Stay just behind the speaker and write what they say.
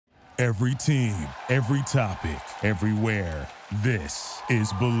Every team, every topic, everywhere. This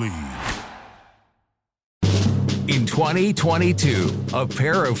is Believe. In 2022, a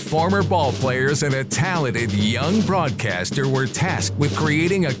pair of former ball players and a talented young broadcaster were tasked with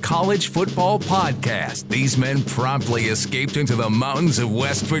creating a college football podcast. These men promptly escaped into the mountains of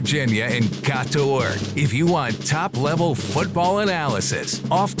West Virginia and got to work. If you want top-level football analysis,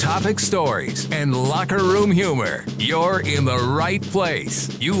 off-topic stories, and locker room humor, you're in the right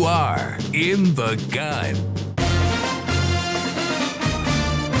place. You are In the Gun.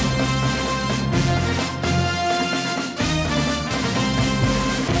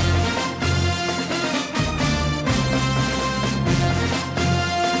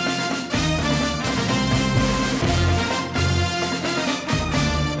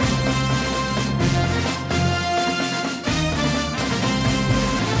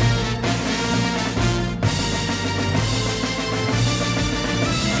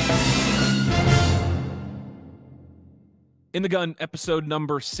 In the Gun, episode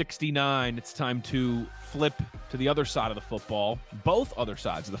number 69. It's time to flip to the other side of the football, both other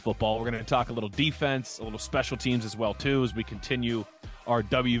sides of the football. We're going to talk a little defense, a little special teams as well, too, as we continue our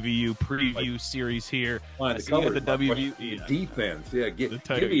WVU preview series here. The WVU defense,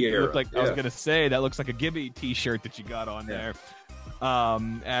 Gibby era. I was going to say, that looks like a Gibby t-shirt that you got on there.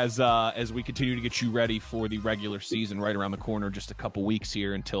 As we continue to get you ready for the regular season right around the corner, just a couple weeks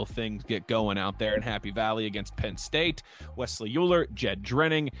here until things get going out there in Happy Valley against Penn State. Wesley Euler, Jed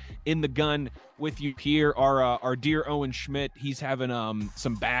Drenning in the Gun with you here. Our dear Owen Schmidt, he's having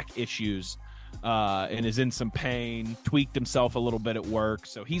some back issues and is in some pain, tweaked himself a little bit at work,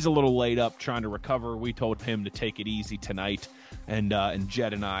 so he's a little laid up trying to recover. We told him to take it easy tonight, and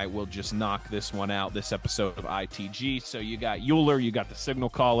Jed and I will just knock this one out, this episode of ITG. So you got Euler, you got the signal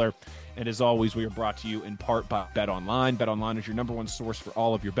caller, and as always, we are brought to you in part by BetOnline. BetOnline is your number one source for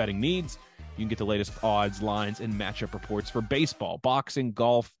all of your betting needs. You can get the latest odds, lines, and matchup reports for baseball, boxing,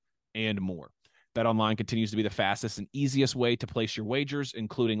 golf, and more. BetOnline continues to be the fastest and easiest way to place your wagers,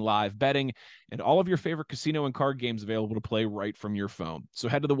 including live betting and all of your favorite casino and card games available to play right from your phone. So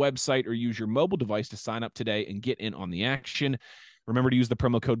head to the website or use your mobile device to sign up today and get in on the action. Remember to use the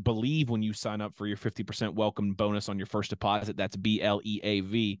promo code BELIEVE when you sign up for your 50% welcome bonus on your first deposit. That's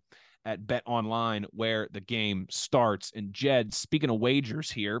BLEAV at BetOnline, where the game starts. And Jed, speaking of wagers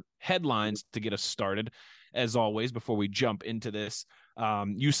here, headlines to get us started, as always, before we jump into this.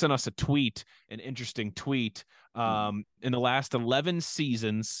 You sent us a tweet, an interesting tweet. In the last 11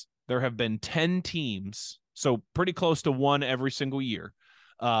 seasons, there have been 10 teams, so pretty close to one every single year,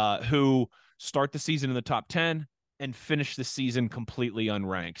 who start the season in the top 10 and finish the season completely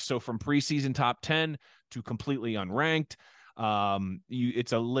unranked. So from preseason top 10 to completely unranked.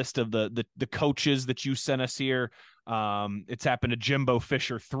 It's a list of the coaches that you sent us here. It's happened to Jimbo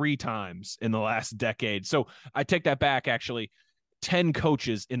Fisher 3 times in the last decade. So I take that back, actually. 10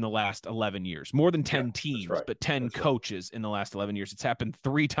 coaches in the last 11 years, more than 10 teams, right. But 10 coaches in the last 11 years. It's happened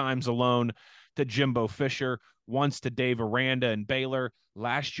 3 times alone to Jimbo Fisher, once to Dave Aranda in Baylor,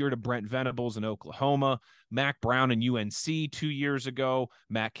 last year to Brent Venables in Oklahoma, Mac Brown in UNC 2 years ago,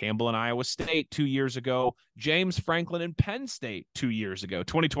 Matt Campbell in Iowa State 2 years ago, James Franklin in Penn State 2 years ago.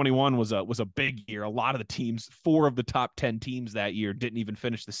 2021 was a big year. A lot of the teams, 4 of the top 10 teams that year didn't even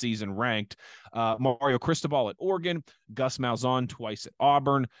finish the season ranked. Mario Cristobal at Oregon, Gus Malzahn twice at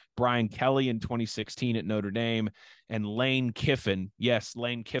Auburn, Brian Kelly in 2016 at Notre Dame, and Lane Kiffin. Yes,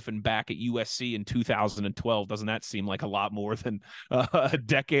 Lane Kiffin back at USC in 2012. Doesn't that seem like a lot more than a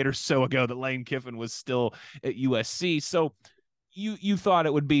decade or so ago that Lane Kiffin was still at USC? So you thought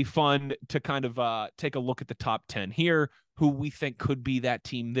it would be fun to kind of take a look at the top 10 here, who we think could be that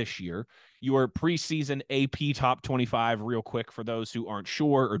team this year. Your preseason AP top 25 real quick for those who aren't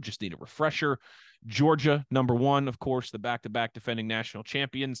sure or just need a refresher. Georgia, number 1, of course, the back-to-back defending national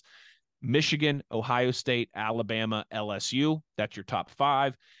champions. Michigan, Ohio State, Alabama, LSU. That's your top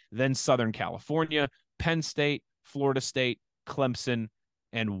 5. Then Southern California, Penn State, Florida State, Clemson,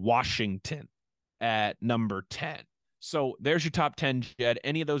 and Washington at number 10. So there's your top 10, Jed.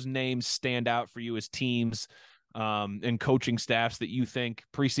 Any of those names stand out for you as teams and coaching staffs that you think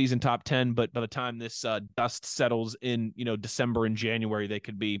preseason top 10, but by the time this dust settles in, December and January, they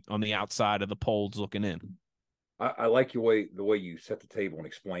could be on the outside of the polls looking in? I like the way you set the table and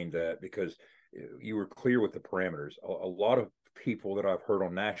explained that, because you were clear with the parameters. A lot of people that I've heard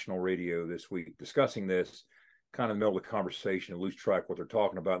on national radio this week discussing this kind of in the middle of the conversation and lose track what they're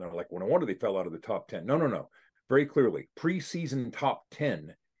talking about. And they're like, well, no wonder they fell out of the top 10. No. Very clearly, preseason top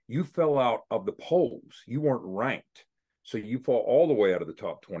 10, you fell out of the polls. You weren't ranked. So you fall all the way out of the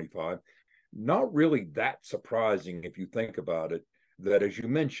top 25. Not really that surprising if you think about it. that, as you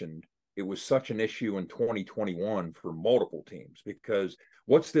mentioned, it was such an issue in 2021 for multiple teams, because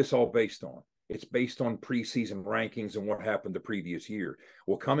what's this all based on? It's based on preseason rankings and what happened the previous year.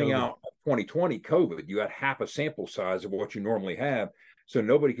 Well, coming out of 2020, COVID, you had half a sample size of what you normally have. So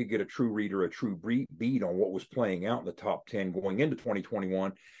nobody could get a true read or a true beat on what was playing out in the top 10 going into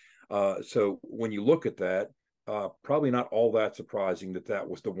 2021. So when you look at that, probably not all that surprising that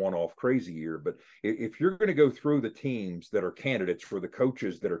was the one-off crazy year. But if you're going to go through the teams that are candidates for the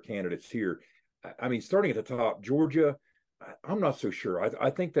coaches that are candidates here, I mean, starting at the top, Georgia, I'm not so sure. I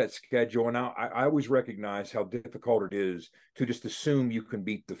think that schedule, and I always recognize how difficult it is to just assume you can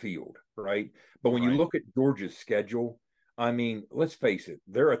beat the field, right? But when you look at Georgia's schedule, I mean, let's face it,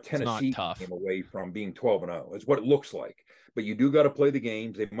 they're a Tennessee game away from being 12-0. Is what it looks like. But you do got to play the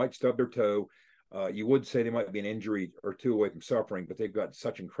games. They might stub their toe. You would say they might be an injury or two away from suffering, but they've got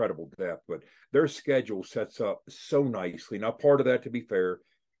such incredible depth. But their schedule sets up so nicely. Now, part of that, to be fair,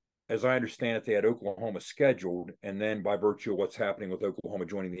 as I understand it, they had Oklahoma scheduled, and then by virtue of what's happening with Oklahoma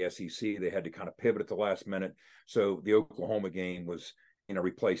joining the SEC, they had to kind of pivot at the last minute. So the Oklahoma game was,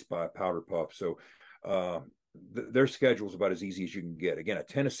 replaced by a powder puff. So their schedule is about as easy as you can get. Again, a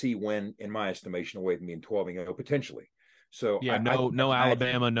Tennessee win, in my estimation, away from being 12-0 potentially. So yeah, no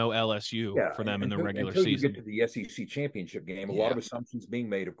Alabama, no LSU for them in the regular season. Until you get to the SEC championship game, a lot of assumptions being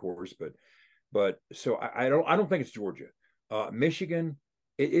made, of course, but so I don't think it's Georgia. Michigan,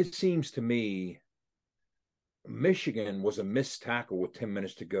 it seems to me, Michigan was a missed tackle with 10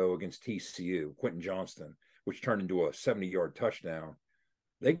 minutes to go against TCU, Quentin Johnston, which turned into a 70-yard touchdown.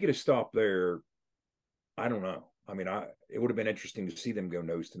 They get a stop there. I don't know. I mean, it would have been interesting to see them go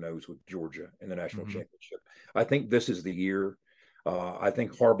nose to nose with Georgia in the national championship. I think this is the year. I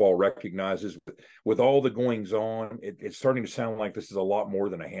think Harbaugh recognizes with all the goings on, it's starting to sound like this is a lot more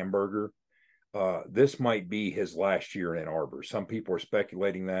than a hamburger. This might be his last year in Ann Arbor. Some people are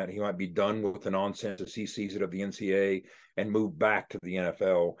speculating that he might be done with the nonsense as he sees it of the NCAA and move back to the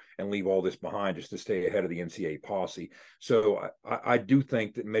NFL and leave all this behind just to stay ahead of the NCAA posse. So I do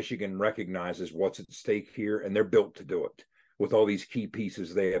think that Michigan recognizes what's at stake here, and they're built to do it. With all these key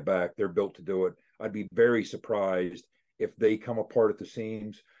pieces they have back, they're built to do it. I'd be very surprised if they come apart at the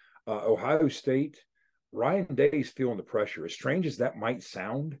seams. Ohio State, Ryan Day's feeling the pressure. As strange as that might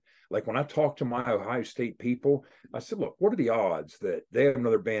sound, like when I talk to my Ohio State people, I said, look, what are the odds that they have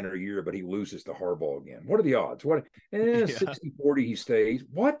another banner year, but he loses to Harbaugh again? What are the odds? 60-40 he stays.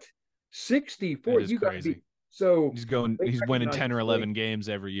 What? 60-40? You got to be. So he's winning 10 or 11 games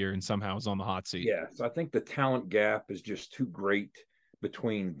every year and somehow is on the hot seat. Yeah. So I think the talent gap is just too great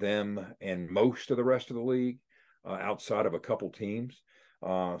between them and most of the rest of the league outside of a couple teams.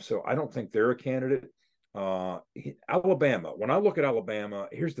 So I don't think they're a candidate. Alabama, when I look at Alabama,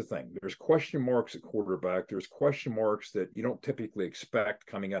 here's the thing. There's question marks at quarterback. There's question marks that you don't typically expect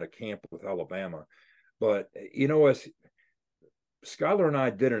coming out of camp with Alabama. But, as Skylar and I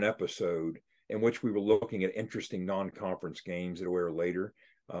did an episode in which we were looking at interesting non-conference games that were later.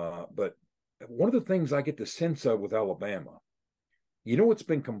 But one of the things I get the sense of with Alabama, what's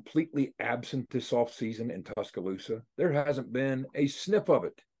been completely absent this offseason in Tuscaloosa? There hasn't been a sniff of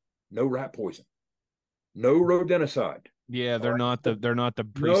it. No rat poison. No rodenticide. Yeah, they're not the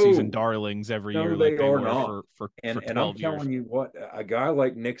preseason darlings every year like they were for 12 and I'm telling you what, a guy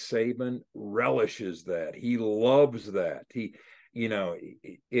like Nick Saban relishes that. He loves that. He,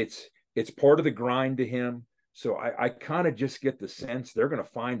 it's part of the grind to him. So I kind of just get the sense they're going to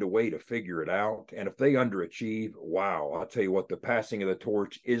find a way to figure it out. And if they underachieve, wow, I'll tell you what, the passing of the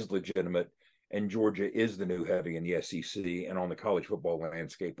torch is legitimate, and Georgia is the new heavy in the SEC and on the college football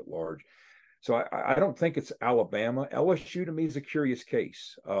landscape at large. So I don't think it's Alabama. LSU to me is a curious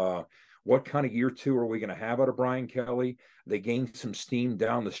case. What kind of year two are we going to have out of Brian Kelly? They gained some steam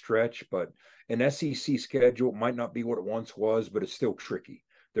down the stretch, but an SEC schedule might not be what it once was, but it's still tricky.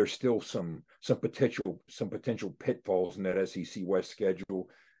 There's still some potential pitfalls in that SEC West schedule.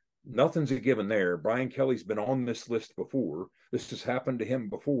 Nothing's a given there. Brian Kelly's been on this list before. This has happened to him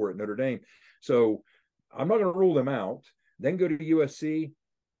before at Notre Dame. So I'm not going to rule them out. Then go to USC.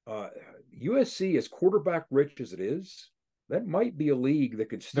 USC, as quarterback rich as it is, that might be a league that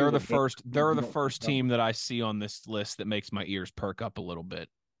could still. They're the first team that I see on this list that makes my ears perk up a little bit.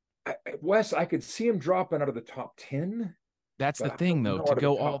 Wes, I could see him dropping out of the top 10. That's the thing, though, to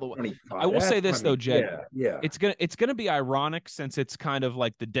go all the way. 25. I will say this, though, Jed. Yeah. It's gonna be ironic since it's kind of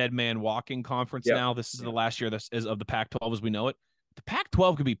like the dead man walking conference now. This is the last year of the Pac-12 as we know it. The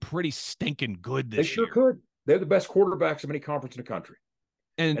Pac-12 could be pretty stinking good this year. They sure could. They're the best quarterbacks of any conference in the country.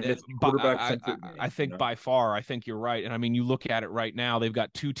 And it's quarterback centric. I think by far, I think you're right. And I mean, you look at it right now, they've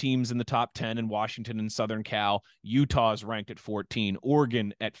got two teams in the top 10 in Washington and Southern Cal. Utah's ranked at 14,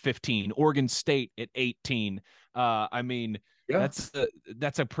 Oregon at 15, Oregon State at 18. I mean, yeah,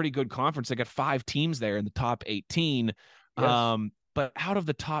 that's a pretty good conference. They got 5 teams there in the top 18. yes. But out of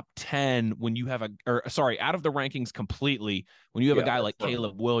the top 10, when you have out of the rankings completely, when you have a guy like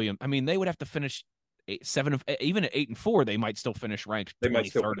Caleb Williams, I mean, they would have to finish even at 8-4, they might still finish ranked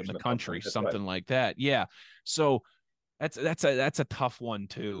 23rd in the country, something like that. Yeah. So that's a tough one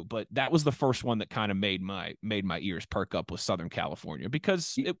too. But that was the first one that kind of made my ears perk up with Southern California,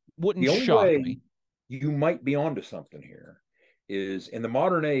 because it wouldn't shock me. You might be onto something here. Is in the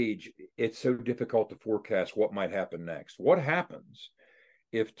modern age, it's so difficult to forecast what might happen next. What happens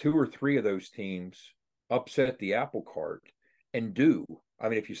if 2 or 3 of those teams upset the apple cart and I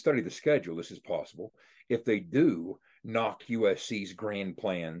mean, if you study the schedule, this is possible. If they do knock USC's grand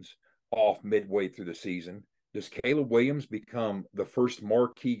plans off midway through the season, does Caleb Williams become the first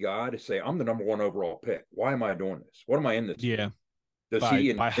marquee guy to say, I'm the number 1 overall pick? Why am I doing this? What am I in this? Yeah. Does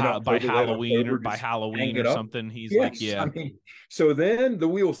by Halloween or something, he's like, yeah. I mean, so then the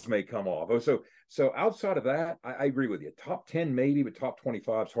wheels may come off. So outside of that, I agree with you. Top 10 maybe, but top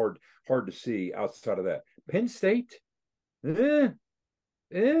 25 is hard to see outside of that. Penn State, I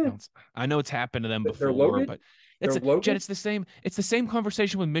know it's happened to them before, but Jed, it's the same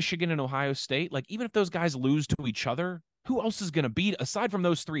conversation with Michigan and Ohio State. Like, even if those guys lose to each other, who else is going to beat? Aside from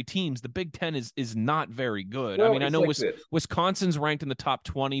those 3 teams, the Big Ten is not very good. Well, I mean, I know Wisconsin's ranked in the top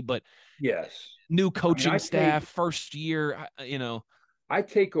 20, but yes, new coaching staff, first year, I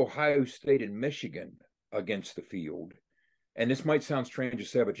take Ohio State and Michigan against the field. And this might sound strange to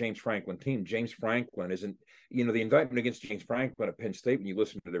say of a James Franklin team. James Franklin isn't, the indictment against James Franklin at Penn State, when you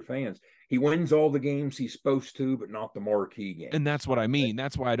listen to their fans, he wins all the games he's supposed to, but not the marquee games. And that's what I mean.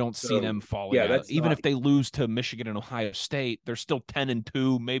 That's why I don't see them falling out. Even if they lose to Michigan and Ohio State, they're still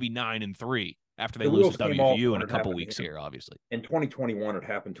 10-2, maybe 9-3 after they lose to WVU in a couple weeks here, obviously. In 2021, it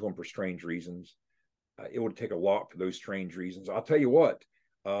happened to him for strange reasons. It would take a lot for those strange reasons. I'll tell you what,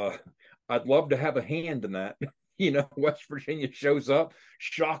 I'd love to have a hand in that. West Virginia shows up,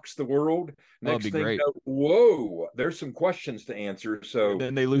 shocks the world. Next thing you know, whoa, there's some questions to answer. So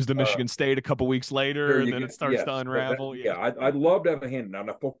then they lose to Michigan State a couple weeks later, and then it starts to unravel. I'd love to have a hand. Now,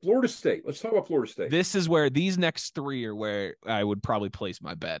 for Florida State, let's talk about Florida State. This is where these next 3 are where I would probably place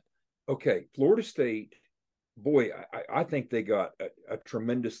my bet. Okay, Florida State, boy, I think they got a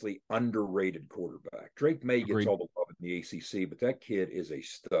tremendously underrated quarterback. Drake May gets all the love in the ACC, but that kid is a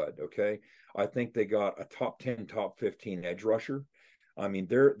stud, okay? I think they got a top 10, top 15 edge rusher. I mean,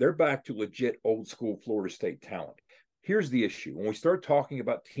 they're back to legit old school Florida State talent. Here's the issue. When we start talking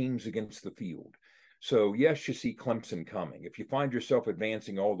about teams against the field, so yes, you see Clemson coming. If you find yourself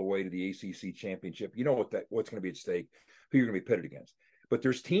advancing all the way to the ACC championship, you know what's going to be at stake, who you're going to be pitted against. But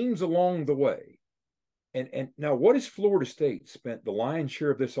there's teams along the way. And now, what has Florida State spent the lion's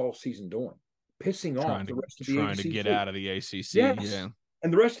share of this all season doing? Pissing off the rest of the ACC. Trying to get out of the ACC. Yes. Yeah.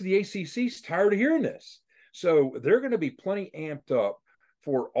 And the rest of the ACC's tired of hearing this. So they're going to be plenty amped up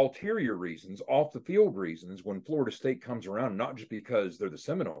for ulterior reasons, off the field reasons, when Florida State comes around, not just because they're the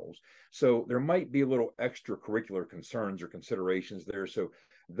Seminoles. So there might be a little extracurricular concerns or considerations there. So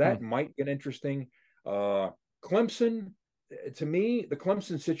that might get interesting. Clemson, to me, the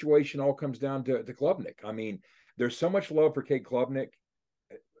Clemson situation all comes down to Klubnik. I mean, there's so much love for Cade Klubnik.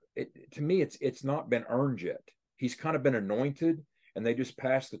 To me, it's not been earned yet. He's kind of been anointed, and they just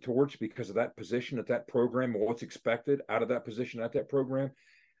passed the torch because of that position at that program and what's expected out of that position at that program.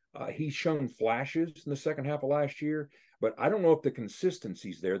 He's shown flashes in the second half of last year, but I don't know if the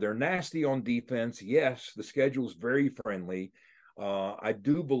consistency's there. They're nasty on defense. Yes, the schedule's very friendly. I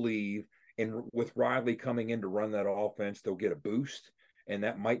do believe with Riley coming in to run that offense, they'll get a boost, and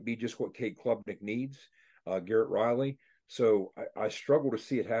that might be just what Cade Klubnik needs, Garrett Riley. So I struggle to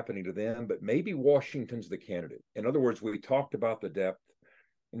see it happening to them, but maybe Washington's the candidate. In other words, we talked about the depth.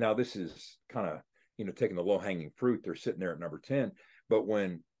 Now, this is kind of, taking the low-hanging fruit. They're sitting there at number 10. But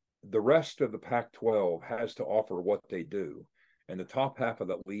when the rest of the Pac-12 has to offer what they do, and the top half of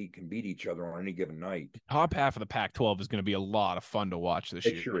that league can beat each other on any given night. Top half of the Pac-12 is going to be a lot of fun to watch this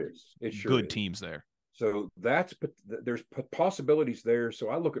year. It sure is. It sure Good is. teams there. So there's possibilities there. So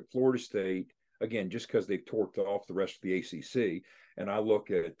I look at Florida State, again, just because they've torqued off the rest of the ACC, and I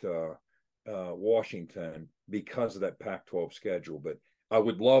look at Washington because of that Pac-12 schedule. But I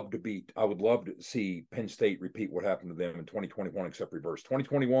would love to see Penn State repeat what happened to them in 2021, except reverse.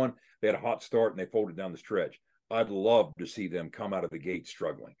 2021, they had a hot start and they folded down the stretch. I'd love to see them come out of the gate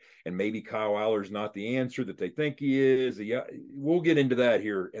struggling. And maybe Kyle Aller's not the answer that they think he is. Yeah, we'll get into that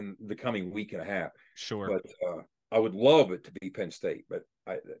here in the coming week and a half. Sure. But I would love it to be Penn State. But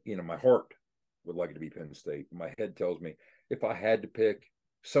my heart would like it to be Penn State. My head tells me if I had to pick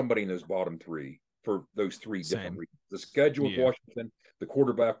somebody in those bottom three for those three different reasons: the schedule with Washington, the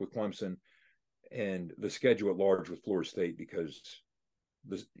quarterback with Clemson, and the schedule at large with Florida State, because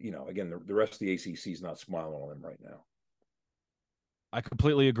again, the rest of the ACC is not smiling on them right now. I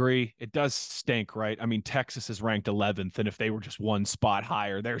completely agree. It does stink, right? I mean, Texas is ranked 11th, and if they were just one spot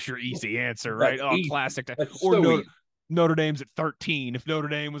higher, there's your easy answer, right? Easy. Classic. Or Notre Dame's at 13. If Notre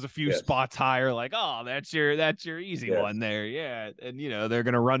Dame was a few spots higher, like, that's your easy one there. Yeah. And they're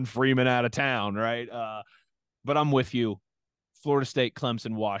gonna run Freeman out of town, right? But I'm with you. Florida State,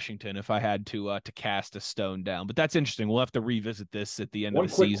 Clemson, Washington, if I had to cast a stone down. But that's interesting. We'll have to revisit this at the end of the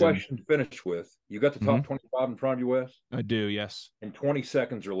season. One quick question to finish with. You got the top 25 in front of you, Wes? I do, yes. In 20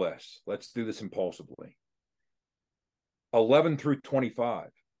 seconds or less. Let's do this impulsively. 11 through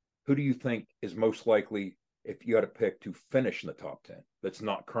 25. Who do you think is most likely, if you had to pick, to finish in the top 10 that's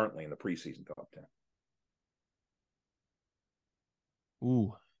not currently in the preseason top 10?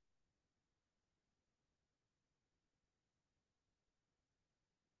 Ooh.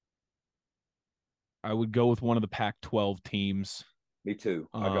 I would go with one of the Pac-12 teams. Me too.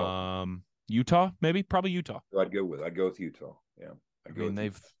 Utah, maybe, probably Utah. I'd go with Utah. Yeah,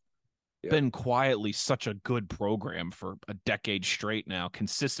 they've been quietly such a good program for a decade straight now,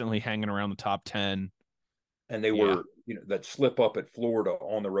 consistently hanging around the top 10. And they were, that slip up at Florida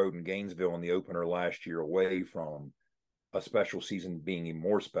on the road in Gainesville in the opener last year, away from a special season being even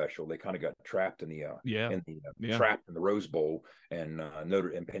more special. They kind of got trapped in the trapped in the Rose Bowl, and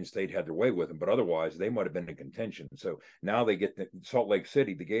Penn State had their way with them. But otherwise, they might have been in contention. So now they get to Salt Lake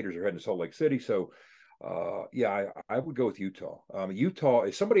City. The Gators are heading to Salt Lake City. So, I would go with Utah.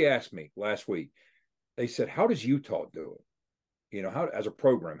 Utah, somebody asked me last week, they said, how does Utah do it? How, as a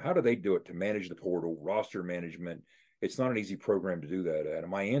program, how do they do it to manage the portal, roster management? It's not an easy program to do that at.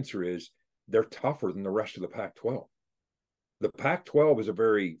 And my answer is they're tougher than the rest of the Pac-12. The Pac-12 is a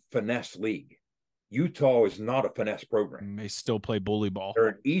very finesse league. Utah is not a finesse program. They still play bully ball. They're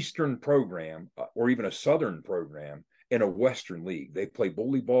an Eastern program or even a Southern program in a Western league. They play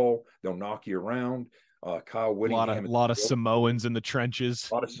bully ball. They'll knock you around. Kyle Whittingham. A lot of Samoans in the trenches.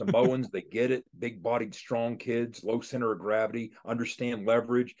 A lot of Samoans. They get it. Big-bodied, strong kids, low center of gravity, understand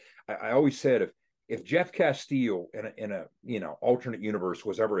leverage. I always said if Jeff Castile in a alternate universe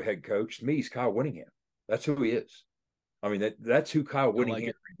was ever a head coach, to me, he's Kyle Whittingham. That's who he is. I mean, that's who Kyle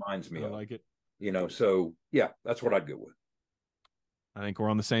Whittingham reminds me of. I like it. So, yeah, that's what I'd go with. I think we're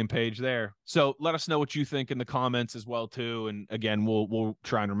on the same page there. So let us know what you think in the comments as well, too. And again, we'll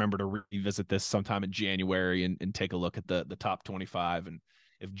try and remember to revisit this sometime in January and take a look at the top 25 and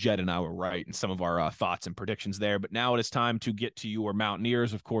if Jed and I were right in some of our thoughts and predictions there. But now it is time to get to your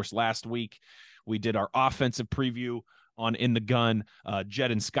Mountaineers. Of course, last week we did our offensive preview on In the Gun.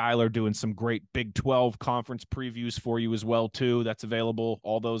 Jed and Skylar doing some great Big 12 conference previews for you as well, too. That's available,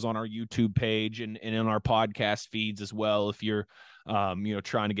 all those on our YouTube page and in our podcast feeds as well. If you're,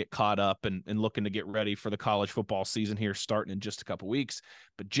 trying to get caught up and looking to get ready for the college football season here starting in just a couple weeks.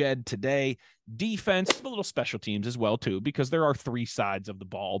 But Jed, today, defense, a little special teams as well, too, because there are three sides of the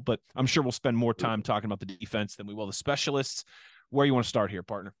ball. But I'm sure we'll spend more time talking about the defense than we will the specialists. Where you want to start here,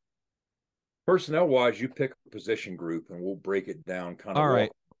 partner? Personnel wise, you pick a position group and we'll break it down kind of all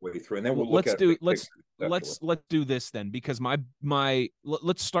right way through, and then we'll let's do this then, because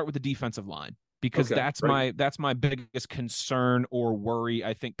let's start with the defensive line, because that's my biggest concern or worry.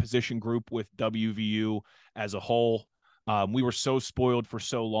 I think position group with WVU as a whole, we were so spoiled for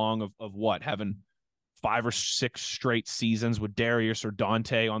so long of having 5 or 6 straight seasons with Darius or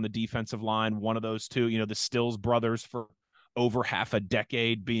Dante on the defensive line. One of those two, the Stills brothers for over half a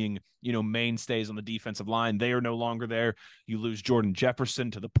decade being, mainstays on the defensive line. They are no longer there. You lose Jordan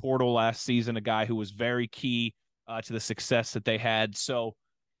Jefferson to the portal last season, a guy who was very key to the success that they had. So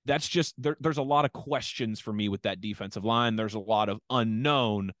that's just, there's a lot of questions for me with that defensive line. There's a lot of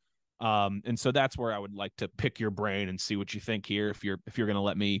unknown. And so that's where I would like to pick your brain and see what you think here, if you're going to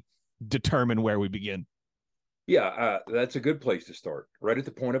let me determine where we begin. Yeah, that's a good place to start, right at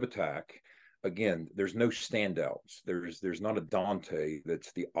the point of attack. Again, there's no standouts. There's not a Dante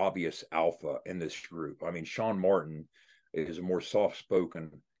that's the obvious alpha in this group. I mean, Sean Martin is a more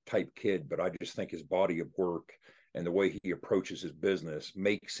soft-spoken type kid, but I just think his body of work and the way he approaches his business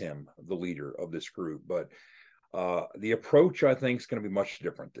makes him the leader of this group. But The approach, I think, is going to be much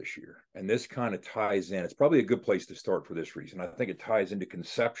different this year. And this kind of ties in. It's probably a good place to start for this reason. I think it ties into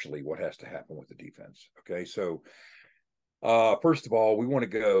conceptually what has to happen with the defense. Okay, so first of all, we want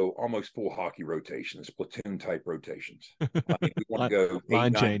to go almost full hockey rotations, platoon type rotations. We want to go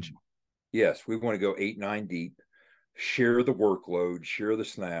line change. Yes, we want to go 8-9 deep, share the workload, share the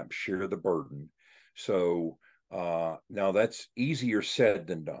snaps, share the burden. So now that's easier said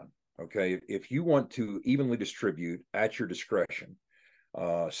than done. Okay, if you want to evenly distribute at your discretion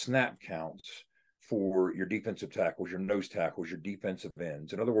snap counts for your defensive tackles, your nose tackles, your defensive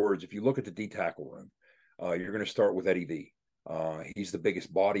ends. In other words, if you look at the D tackle room, you're going to start with Eddie V. He's the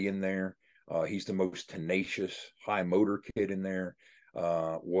biggest body in there. He's the most tenacious, high motor kid in there.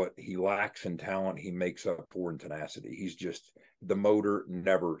 What he lacks in talent, he makes up for in tenacity. He's just, the motor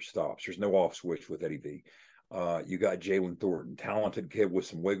never stops. There's no off switch with Eddie V. You got Jalen Thornton, talented kid with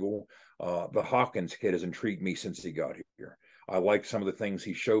some wiggle. The Hawkins kid has intrigued me since he got here. I like some of the things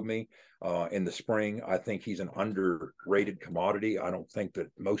he showed me in the spring. I think he's an underrated commodity. I don't think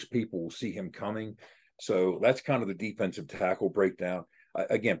that most people will see him coming. So that's kind of the defensive tackle breakdown.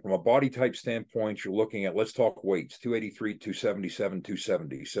 Again, from a body type standpoint, you're looking at, let's talk weights, 283, 277,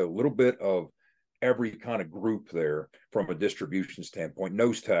 270. So a little bit of every kind of group there from a distribution standpoint.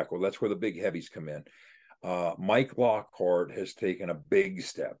 Nose tackle, that's where the big heavies come in. Mike Lockhart has taken a big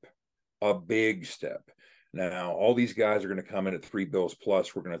step. Now, all these guys are going to come in at 3 bills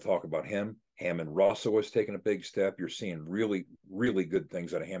plus. We're going to talk about him. Hammond Russell has taken a big step. You're seeing really, really good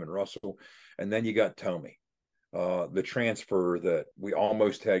things out of Hammond Russell. And then you got Tomey, the transfer that we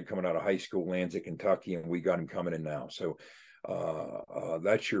almost had coming out of high school, lands at Kentucky, and we got him coming in now. So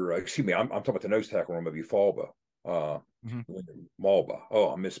that's your, excuse me, I'm talking about the nose tackle room of Ufalba, Malba. Oh,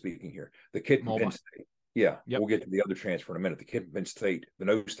 I'm misspeaking here. The kid from Penn State. Yeah, yep. We'll get to the other transfer in a minute. The kid from Penn State, the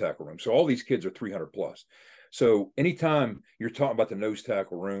nose tackle room. So all these kids are 300 plus. So anytime you're talking about the nose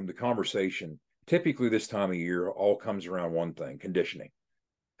tackle room, the conversation typically this time of year all comes around one thing: conditioning.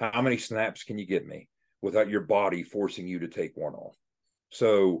 How many snaps can you get me without your body forcing you to take one off?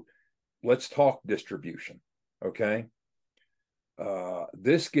 So let's talk distribution, okay?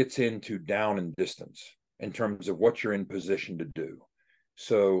 This gets into down and distance in terms of what you're in position to do.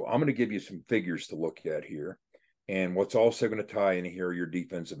 So I'm going to give you some figures to look at here. And what's also going to tie in here are your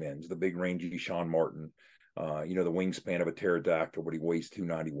defensive ends, the big rangy Sean Martin, the wingspan of a pterodactyl, but he weighs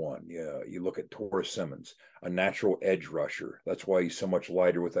 291. Yeah, you look at Torres Simmons, a natural edge rusher. That's why he's so much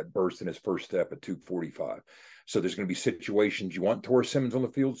lighter with that burst in his first step at 245. So there's going to be situations you want Torres Simmons on the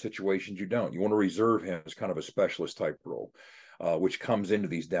field, situations you don't. You want to reserve him as kind of a specialist type role. Which comes into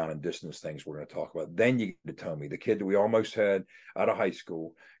these down and distance things we're going to talk about. Then you get to Tomey, the kid that we almost had out of high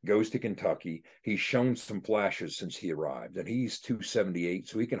school, goes to Kentucky. He's shown some flashes since he arrived, and he's 278,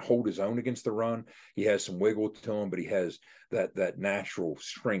 so he can hold his own against the run. He has some wiggle to him, but he has that natural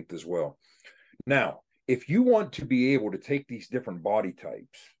strength as well. Now, if you want to be able to take these different body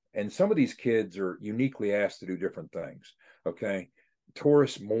types, and some of these kids are uniquely asked to do different things, okay?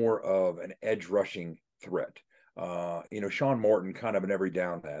 Taurus, more of an edge rushing threat. Sean Martin, kind of an every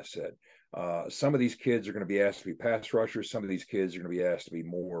down asset. Some of these kids are going to be asked to be pass rushers. Some of these kids are going to be asked to be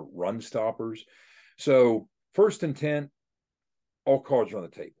more run stoppers. So first and 10, all cards are on the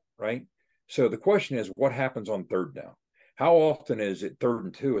table, right? So the question is, what happens on third down? How often is it 3rd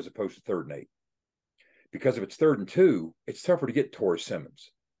and 2 as opposed to 3rd and 8? Because if it's 3rd and 2, it's tougher to get Torres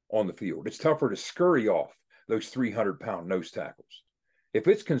Simmons on the field. It's tougher to scurry off those 300-pound nose tackles. If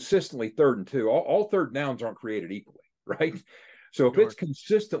it's consistently 3rd and 2, all third downs aren't created equally, right? So if it's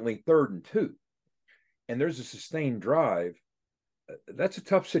consistently 3rd and 2 and there's a sustained drive, that's a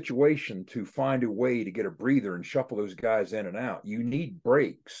tough situation to find a way to get a breather and shuffle those guys in and out. You need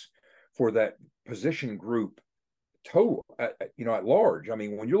breaks for that position group total, at large. I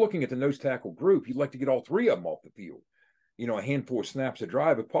mean, when you're looking at the nose tackle group, you'd like to get all 3 of them off the field, a handful of snaps a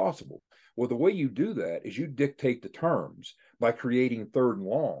drive if possible. Well, the way you do that is you dictate the terms by creating 3rd and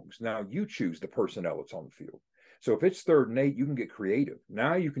longs. Now you choose the personnel that's on the field. So if it's 3rd and 8, you can get creative.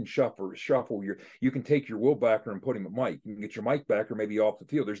 Now you can shuffle you can take your Will backer and put him at Mike. You can get your Mike backer maybe off the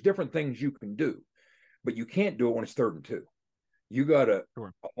field. There's different things you can do, but you can't do it when it's 3rd and 2. You got to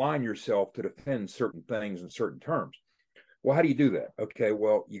align yourself to defend certain things in certain terms. Well, how do you do that? Okay,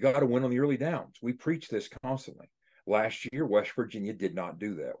 well, you got to win on the early downs. We preach this constantly. Last year, West Virginia did not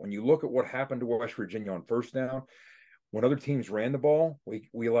do that. When you look at what happened to West Virginia on first down, when other teams ran the ball,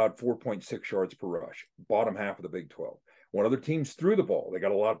 we allowed 4.6 yards per rush, bottom half of the Big 12. When other teams threw the ball, they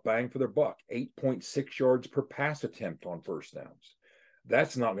got a lot of bang for their buck, 8.6 yards per pass attempt on first downs.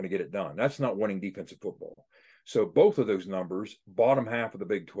 That's not going to get it done. That's not winning defensive football. So both of those numbers, bottom half of the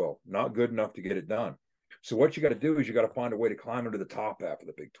Big 12, not good enough to get it done. So what you got to do is you got to find a way to climb into the top half of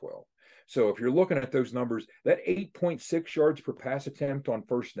the Big 12. So if you're looking at those numbers, that 8.6 yards per pass attempt on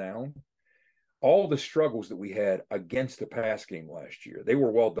first down, all the struggles that we had against the pass game last year, they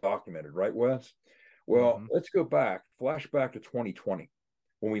were well documented, right, Wes? Well, let's go back, flash back to 2020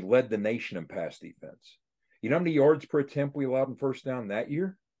 when we led the nation in pass defense. You know how many yards per attempt we allowed in first down that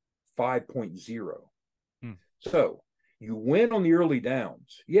year? 5.0. So you win on the early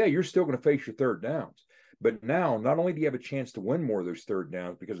downs. Yeah, you're still going to face your third downs. But now, not only do you have a chance to win more of those third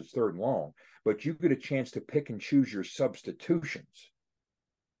downs because it's third and long, but you get a chance to pick and choose your substitutions.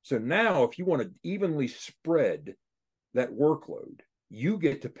 So now, if you want to evenly spread that workload, you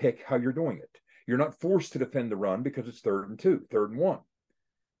get to pick how you're doing it. You're not forced to defend the run because it's 3rd and 2, 3rd and 1.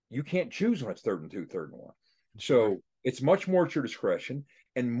 You can't choose when it's 3rd and 2, 3rd and 1. So it's much more at your discretion,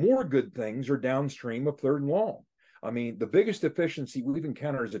 and more good things are downstream of 3rd and long. I mean, the biggest deficiency we've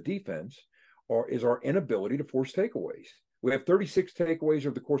encountered as a defense is our inability to force takeaways. We have 36 takeaways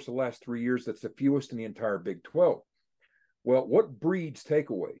over the course of the last 3 years. That's the fewest in the entire Big 12. Well, what breeds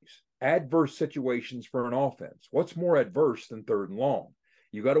takeaways? Adverse situations for an offense. What's more adverse than 3rd and long?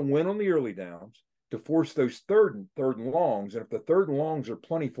 You got to win on the early downs to force those third and longs. And if the 3rd and longs are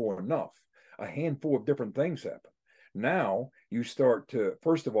plentiful enough, a handful of different things happen. Now you start to,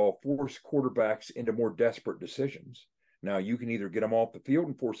 first of all, force quarterbacks into more desperate decisions. Now you can either get them off the field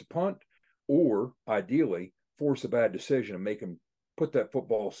and force a punt, or ideally force a bad decision and make them put that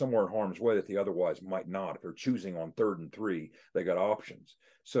football somewhere in harm's way that they otherwise might not. If they're choosing on 3rd and 3, they got options.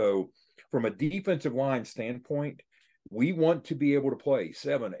 So from a defensive line standpoint, we want to be able to play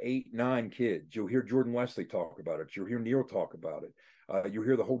 7, 8, 9 kids. You'll hear Jordan Wesley talk about it. You'll hear Neil talk about it. You'll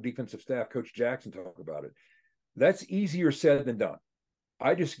hear the whole defensive staff, Coach Jackson, talk about it. That's easier said than done.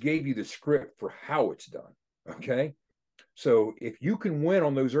 I just gave you the script for how it's done, okay? So if you can win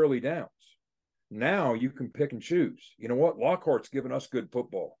on those early downs, now you can pick and choose. You know what? Lockhart's given us good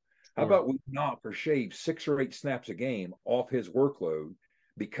football. How about we knock or shave 6 or 8 snaps a game off his workload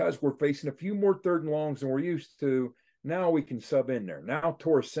because we're facing a few more 3rd and longs than we're used to. Now we can sub in there. Now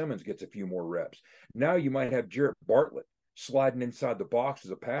Torres Simmons gets a few more reps. Now you might have Jarrett Bartlett sliding inside the box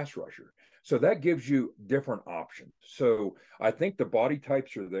as a pass rusher. So that gives you different options. So I think the body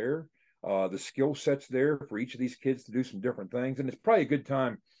types are there. The skill set's there for each of these kids to do some different things. And it's probably a good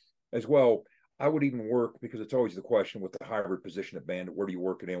time as well. I would even work, because it's always the question with the hybrid position at Bandit, where do you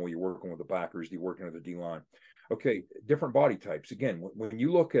work it in? When you're working with the backers, do you work into the D-line? Okay, different body types. Again, when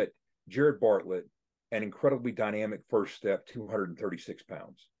you look at Jarrett Bartlett, an incredibly dynamic first step, 236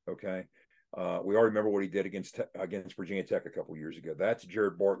 pounds, okay? We all remember what he did against Virginia Tech a couple years ago. That's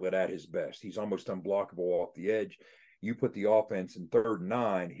Jarrett Bartlett at his best. He's almost unblockable off the edge. You put the offense in 3rd and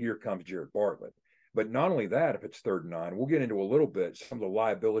 9, here comes Jarrett Bartlett. But not only that, if it's 3rd and 9, we'll get into a little bit some of the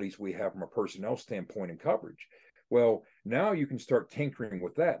liabilities we have from a personnel standpoint in coverage. Well, now you can start tinkering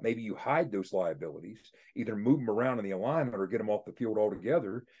with that. Maybe you hide those liabilities, either move them around in the alignment or get them off the field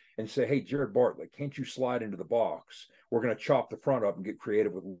altogether and say, hey, Jarrett Bartlett, can't you slide into the box? We're going to chop the front up and get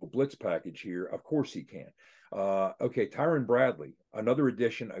creative with a little blitz package here. Of course he can. Okay, Tyron Bradley, another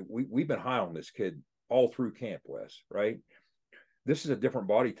addition. We've been high on this kid all through camp, Wes, right? This is a different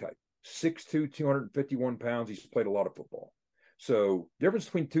body type. 6'2", 251 pounds. He's played a lot of football. So difference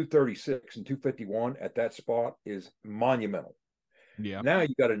between 236 and 251 at that spot is monumental. Yeah. Now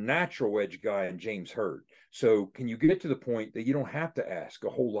you got a natural edge guy in James Hurd. So can you get to the point that you don't have to ask a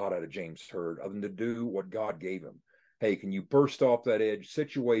whole lot out of James Hurd other than to do what God gave him? Hey, can you burst off that edge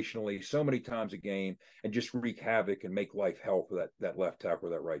situationally so many times a game and just wreak havoc and make life hell for that left tackle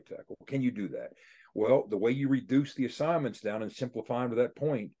or that right tackle? Can you do that? Well, the way you reduce the assignments down and simplify them to that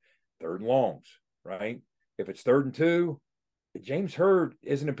point, 3rd and longs, right? If it's 3rd and 2, James Hurd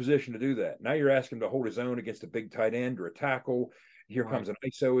isn't in position to do that. Now you're asking him to hold his own against a big tight end or a tackle. Here comes an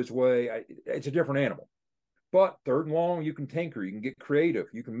ISO his way. It's a different animal. But 3rd and long, you can tinker. You can get creative.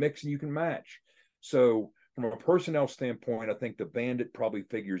 You can mix and you can match. So from a personnel standpoint, I think the Bandit probably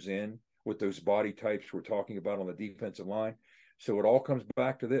figures in with those body types we're talking about on the defensive line. So it all comes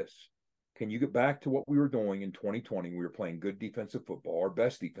back to this. Can you get back to what we were doing in 2020? We were playing good defensive football, our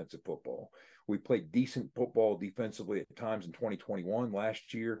best defensive football. We played decent football defensively at times in 2021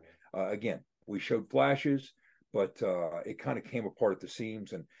 last year. Again, we showed flashes, but it kind of came apart at the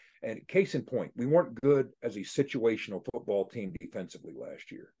seams. And case in point, we weren't good as a situational football team defensively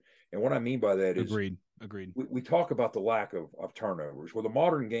last year. And what I mean by that is agreed. We talk about the lack of turnovers. Well, the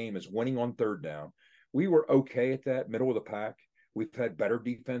modern game is winning on 3rd down. We were okay at that, middle of the pack. We've had better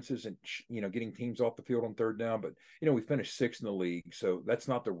defenses and, getting teams off the field on 3rd down, but, we finished 6th in the league. So that's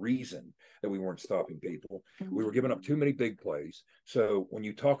not the reason that we weren't stopping people. We were giving up too many big plays. So when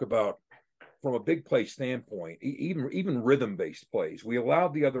you talk about from a big play standpoint, even rhythm-based plays, we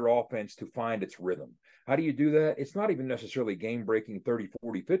allowed the other offense to find its rhythm. How do you do that? It's not even necessarily game-breaking 30,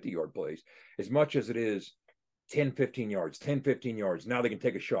 40, 50-yard plays as much as it is 10, 15 yards, 10, 15 yards. Now they can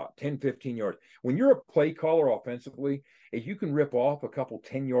take a shot, 10, 15 yards. When you're a play caller offensively, if you can rip off a couple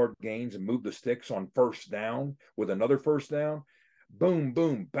 10-yard gains and move the sticks on first down with another first down, boom,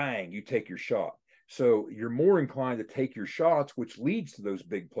 boom, bang, you take your shot. So you're more inclined to take your shots, which leads to those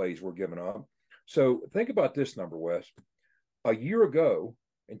big plays we're giving up. So think about this number, Wes. A year ago,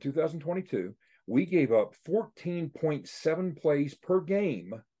 in 2022, we gave up 14.7 plays per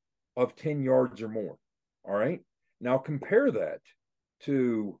game of 10 yards or more. All right. Now compare that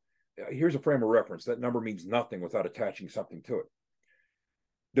to, here's a frame of reference. That number means nothing without attaching something to it.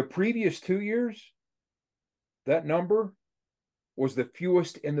 The previous 2 years, that number was the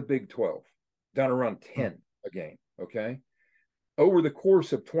fewest in the Big 12, down around 10 a game. Okay. Over the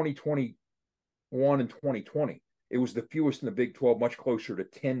course of 2021 and 2020, it was the fewest in the Big 12, much closer to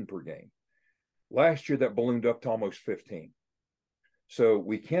 10 per game. Last year, that ballooned up to almost 15. So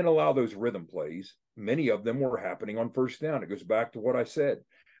we can't allow those rhythm plays. Many of them were happening on first down. It goes back to what I said.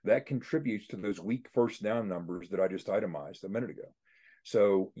 That contributes to those weak first down numbers that I just itemized a minute ago.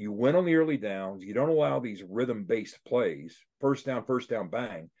 So you win on the early downs. You don't allow these rhythm-based plays, first down,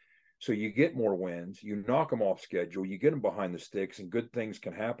 bang. So you get more wins. You knock them off schedule. You get them behind the sticks, and good things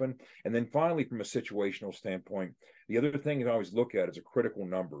can happen. And then finally, from a situational standpoint, the other thing I always look at as a critical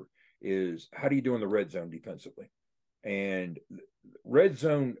number is how do you do in the red zone defensively? And red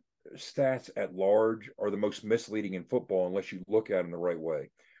zone stats at large are the most misleading in football unless you look at them the right way.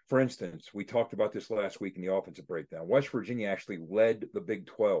 For instance, we talked about this last week in the offensive breakdown. West Virginia actually led the Big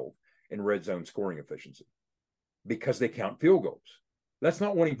 12 in red zone scoring efficiency because they count field goals. That's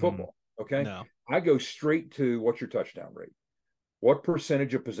not winning football, okay? No. I go straight to what's your touchdown rate? What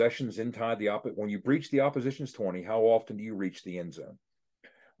percentage of possessions inside the when you breach the opposition's 20, how often do you reach the end zone?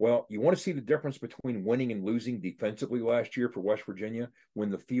 Well, you want to see the difference between winning and losing defensively last year for West Virginia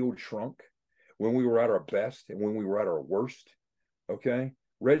when the field shrunk, when we were at our best and when we were at our worst, okay?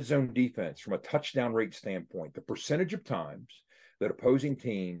 Red zone defense, from a touchdown rate standpoint, the percentage of times that opposing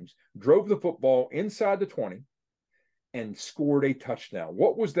teams drove the football inside the 20 and scored a touchdown.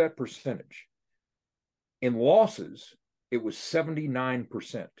 What was that percentage? In losses, it was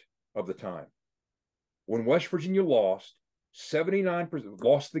 79% of the time. When West Virginia lost, 79%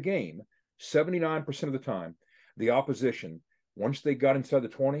 lost the game, 79% of the time, the opposition, once they got inside the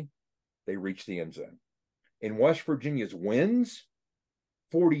 20, they reached the end zone. In West Virginia's wins,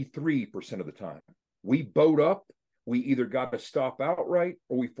 43% of the time. We bowed up, we either got to stop outright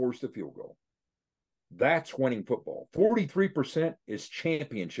or we forced a field goal. That's winning football. 43% is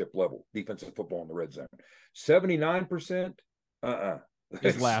championship level defensive football in the red zone. 79%,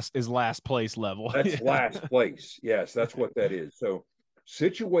 is last place level. That's last place. Yes, that's what that is. So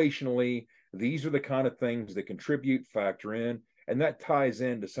situationally, these are the kind of things that contribute, factor in, and that ties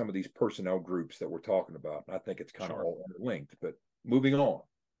into some of these personnel groups that we're talking about. And I think it's kind of all interlinked, but moving on.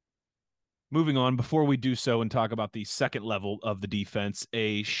 Moving on, before we do so and talk about the second level of the defense,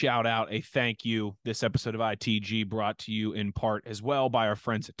 a shout out, a thank you. This episode of ITG brought to you in part as well by our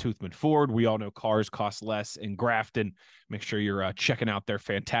friends at Toothman Ford. We all know cars cost less in Grafton. Make sure you're checking out their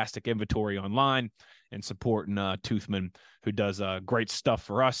fantastic inventory online and supporting Toothman, who does great stuff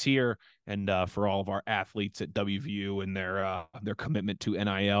for us here and for all of our athletes at WVU and their commitment to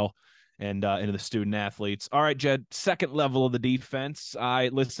NIL. And into the student athletes. All right, Jed, second level of the defense. I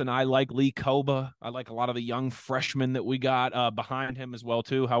like Lee Koba. I like a lot of the young freshmen that we got behind him as well,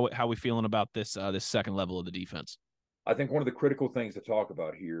 too. How we feeling about this second level of the defense? I think one of the critical things to talk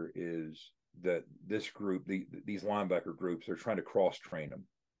about here is that this group, these linebacker groups, they're trying to cross-train them,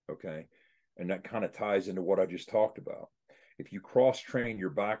 okay? And that kind of ties into what I just talked about. If you cross-train your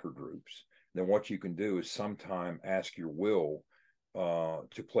backer groups, then what you can do is sometime ask your will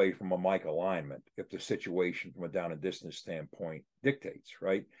to play from a Mike alignment if the situation from a down and distance standpoint dictates,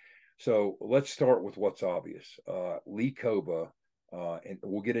 right? So let's start with what's obvious. Lee Koba, and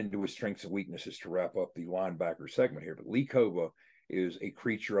we'll get into his strengths and weaknesses to wrap up the linebacker segment here, but Lee Koba is a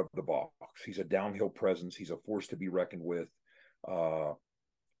creature of the box. He's a downhill presence. He's a force to be reckoned with.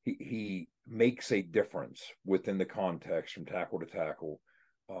 He makes a difference within the context from tackle to tackle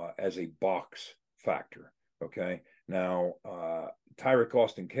as a box factor, okay? Now, Tyrick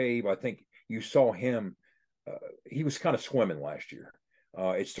Austin-Cave, I think you saw him. He was kind of swimming last year.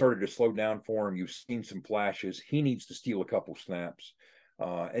 It started to slow down for him. You've seen some flashes. He needs to steal a couple snaps.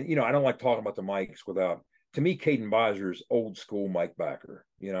 And, I don't like talking about the Mikes without, to me, Caden Beiser's old school Mike backer.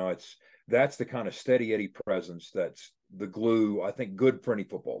 That's the kind of steady Eddie presence that's the glue, I think, good for any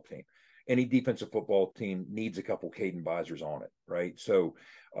football team. any defensive football team needs a couple Caden Bisers on it, right? So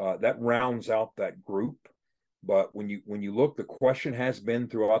that rounds out that group. But when you look, the question has been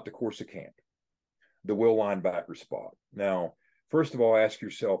throughout the course of camp, the will linebacker spot. Now, first of all, ask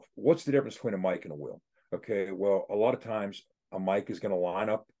yourself, what's the difference between a Mike and a will? Okay, well, a lot of times a Mike is going to line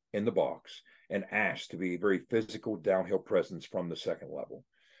up in the box and ask to be a very physical downhill presence from the second level.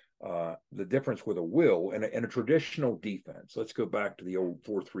 The difference with a will and a traditional defense, let's go back to the old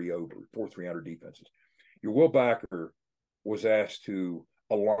 4-300 defenses. Your will backer was asked to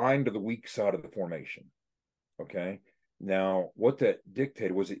align to the weak side of the formation. Okay. Now, what that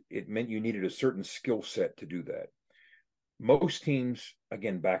dictated was it meant you needed a certain skill set to do that. Most teams,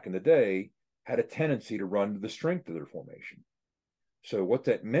 again, back in the day, had a tendency to run to the strength of their formation. So what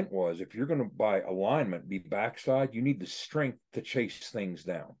that meant was if you're going to, by alignment, be backside, you need the strength to chase things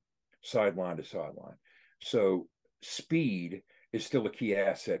down, sideline to sideline. So speed is still a key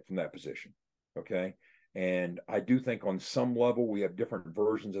asset from that position. Okay. And I do think on some level we have different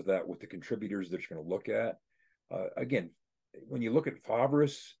versions of that with the contributors that you're going to look at. Again, when you look at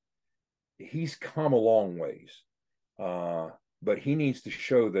Fabris, he's come a long ways. But he needs to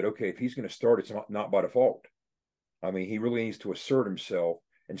show that, okay, if he's going to start, it's not by default. I mean, he really needs to assert himself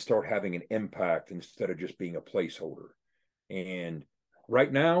and start having an impact instead of just being a placeholder. And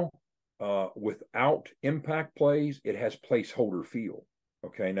right now, without impact plays, it has placeholder feel.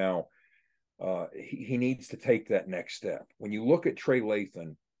 Okay, now he needs to take that next step. When you look at Trey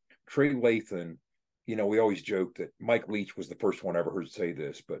Lathan, we always joke that Mike Leach was the first one I ever heard say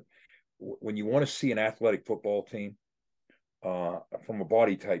this, but when you want to see an athletic football team, from a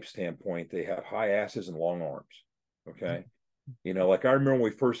body type standpoint, they have high asses and long arms. Okay. Like I remember when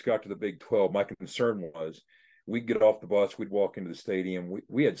we first got to the Big 12, my concern was we'd get off the bus, we'd walk into the stadium.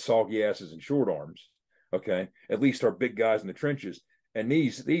 We had soggy asses and short arms. Okay. At least our big guys in the trenches. And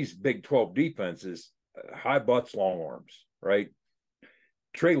these Big 12 defenses, high butts, long arms, right?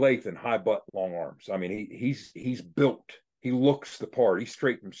 Trey Lathan, high butt, long arms. I mean, he's built. He looks the part. He's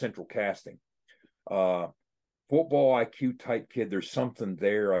straight from Central Casting. Football IQ type kid. There's something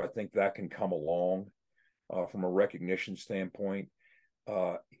there. I think that can come along from a recognition standpoint.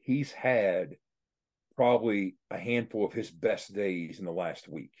 He's had probably a handful of his best days in the last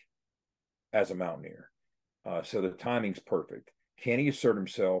week as a Mountaineer. So the timing's perfect. Can he assert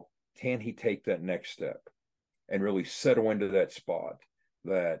himself? Can he take that next step and really settle into that spot?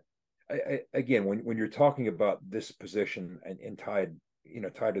 That again, when you're talking about this position and tied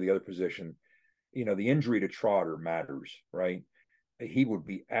to the other position, the injury to Trotter matters, right? He would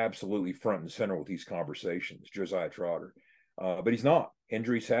be absolutely front and center with these conversations, Josiah Trotter. But he's not.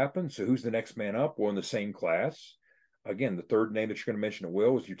 Injuries happen. So who's the next man up? Well, in the same class. Again, the third name that you're going to mention at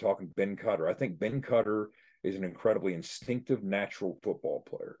will is you're talking Ben Cutter. I think Ben Cutter is an incredibly instinctive, natural football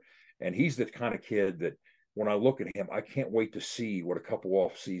player. And he's the kind of kid that when I look at him, I can't wait to see what a couple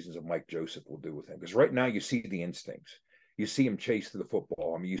off seasons of Mike Joseph will do with him. Because right now you see the instincts. You see him chase to the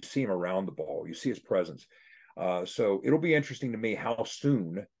football. I mean, you see him around the ball. You see his presence. So it'll be interesting to me how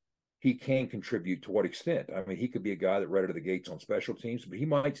soon he can contribute, to what extent. I mean, he could be a guy that right out of the gates on special teams, but he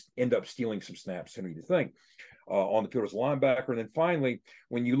might end up stealing some snaps sooner you think on the field as a linebacker. And then finally,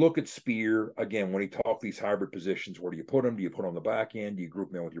 when you look at Spear, again, when he talks these hybrid positions, where do you put him? Do you put him on the back end? Do you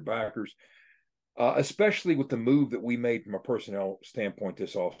group him in with your backers? Especially with the move that we made from a personnel standpoint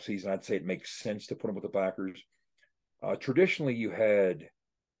this offseason, I'd say it makes sense to put him with the backers. Traditionally, you had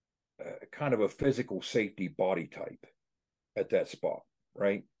kind of a physical safety body type at that spot,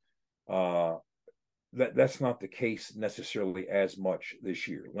 right? That's not the case necessarily as much this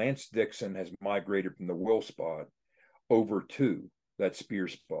year. Lance Dixon has migrated from the will spot over to that Spear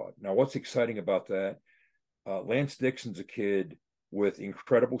spot. Now, what's exciting about that? Lance Dixon's a kid with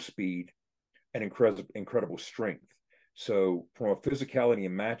incredible speed and incredible strength. So from a physicality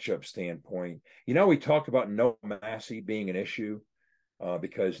and matchup standpoint, we talked about Noah Massey being an issue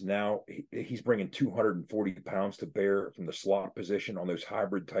because now he's bringing 240 pounds to bear from the slot position on those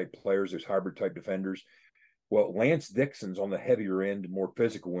hybrid type players, those hybrid type defenders. Well, Lance Dixon's on the heavier end, more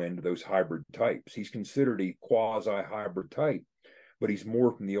physical end of those hybrid types. He's considered a quasi-hybrid type, but he's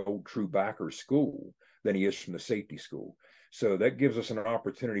more from the old true backer school than he is from the safety school. So that gives us an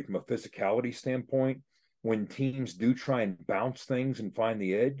opportunity from a physicality standpoint. When teams do try and bounce things and find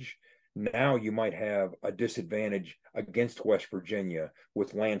the edge, now you might have a disadvantage against West Virginia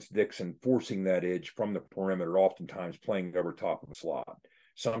with Lance Dixon forcing that edge from the perimeter, oftentimes playing over top of the slot.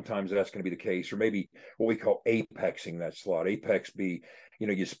 Sometimes that's going to be the case, or maybe what we call apexing that slot. Apex be,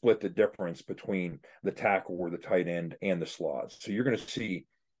 you split the difference between the tackle or the tight end and the slots. So you're going to see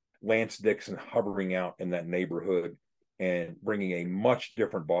Lance Dixon hovering out in that neighborhood. and bringing a much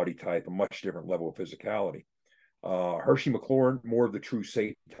different body type, a much different level of physicality. Hershey McLaurin, more of the true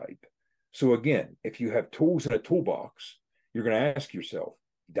safety type. So again, if you have tools in a toolbox, you're going to ask yourself,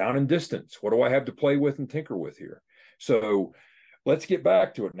 down and distance, what do I have to play with and tinker with here? So let's get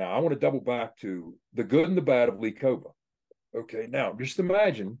back to it now. I want to double back to the good and the bad of Lee Koba. Okay, now just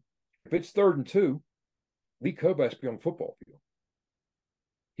imagine if it's 3rd and 2, Lee Koba has to be on the football field.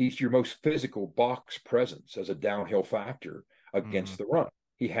 He's your most physical box presence as a downhill factor against the run.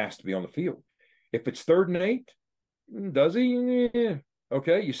 He has to be on the field. If it's 3rd and 8, does he? Yeah.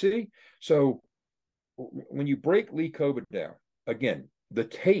 Okay, you see? So when you break Lee Koba down, again, the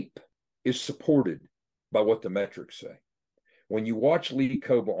tape is supported by what the metrics say. When you watch Lee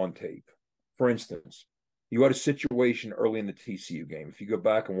Koba on tape, for instance, you had a situation early in the TCU game. If you go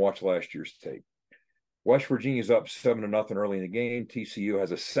back and watch last year's tape, West Virginia's up 7-0 early in the game. TCU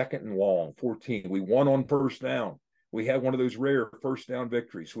has a 2nd and long, 14. We won on 1st down. We had one of those rare 1st down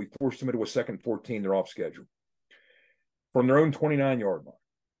victories. So we forced them into a 2nd 14. They're off schedule. From their own 29-yard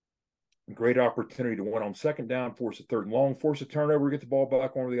line. Great opportunity to win on 2nd down, force a 3rd and long, force a turnover, get the ball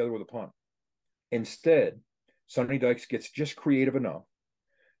back on the other with a punt. Instead, Sonny Dykes gets just creative enough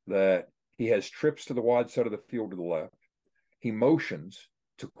that he has trips to the wide side of the field to the left. He motions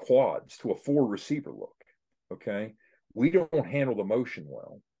to quads, to a 4-receiver look, okay? We don't handle the motion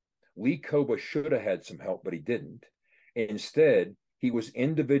well. Lee Koba should have had some help, but he didn't. Instead, he was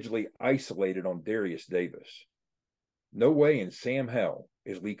individually isolated on Darius Davis. No way in Sam Hell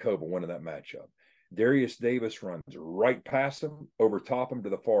is Lee Koba winning that matchup. Darius Davis runs right past him, over top him to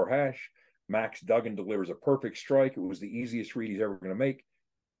the far hash. Max Duggan delivers a perfect strike. It was the easiest read he's ever going to make.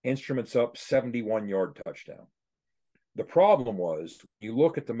 Instruments up, 71-yard touchdown. The problem was, you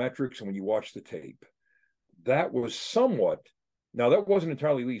look at the metrics and when you watch the tape, that was somewhat, now that wasn't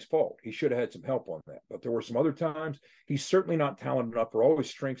entirely Lee's fault. He should have had some help on that. But there were some other times, he's certainly not talented enough for all his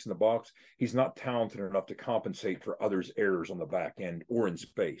strengths in the box. He's not talented enough to compensate for others' errors on the back end or in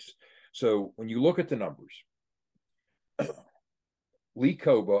space. So when you look at the numbers, Lee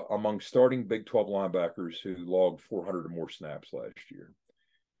Koba, among starting Big 12 linebackers who logged 400 or more snaps last year,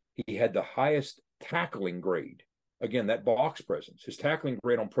 he had the highest tackling grade. Again, that box presence, his tackling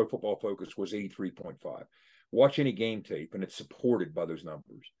grade on Pro Football Focus was 83.5. Watch any game tape, and it's supported by those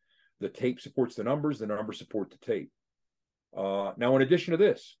numbers. The tape supports the numbers support the tape. Now, in addition to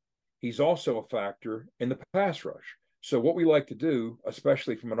this, he's also a factor in the pass rush. So what we like to do,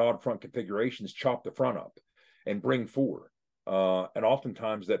 especially from an odd front configuration, is chop the front up and bring 4. And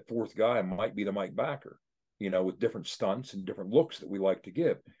oftentimes that 4th guy might be the Mike backer, with different stunts and different looks that we like to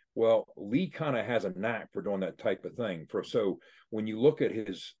give. Well, Lee kind of has a knack for doing that type of thing. So when you look at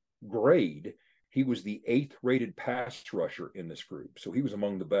his grade, he was the 8th rated pass rusher in this group. So he was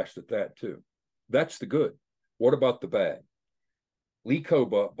among the best at that too. That's the good. What about the bad? Lee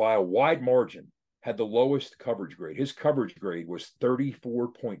Koba, by a wide margin, had the lowest coverage grade. His coverage grade was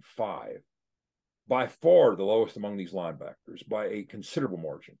 34.5. By far the lowest among these linebackers by a considerable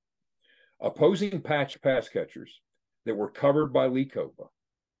margin. Opposing patch pass catchers that were covered by Lee Koba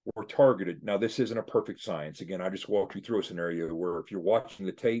were targeted. Now, this isn't a perfect science. Again, I just walked you through a scenario where if you're watching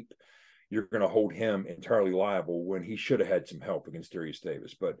the tape, you're going to hold him entirely liable when he should have had some help against Darius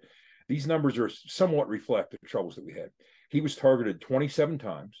Davis. But these numbers are somewhat reflect the troubles that we had. He was targeted 27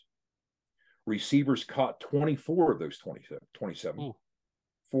 times. Receivers caught 24 of those 27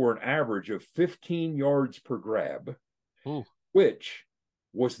 for an average of 15 yards per grab, which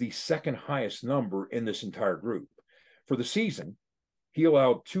was the 2nd highest number in this entire group. For the season, he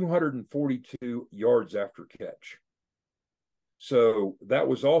allowed 242 yards after catch. So that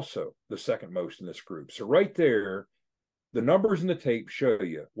was also the 2nd most in this group. So right there, the numbers in the tape show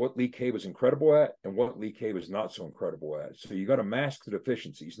you what Lee Koba is incredible at and what Lee Koba is not so incredible at. So you got to mask the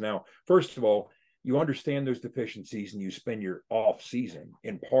deficiencies. Now, first of all, you understand those deficiencies and you spend your off season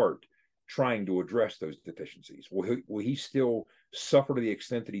in part trying to address those deficiencies. Will he still suffer to the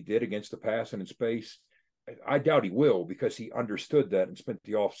extent that he did against the pass and in space? I doubt he will, because he understood that and spent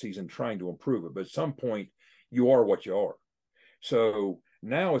the off season trying to improve it. But at some point, you are what you are. So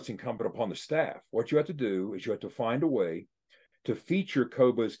now it's incumbent upon the staff. What you have to do is you have to find a way to feature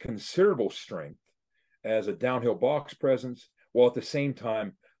Koba's considerable strength as a downhill box presence, while at the same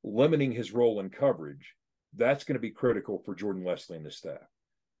time limiting his role in coverage. That's going to be critical for Jordan Leslie and the staff.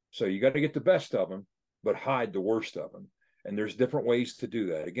 So you got to get the best of them, but hide the worst of them. And there's different ways to do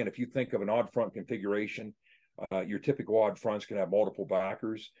that. Again, if you think of an odd front configuration, your typical odd fronts can have multiple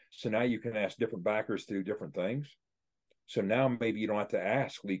backers. So now you can ask different backers to do different things. So now maybe you don't have to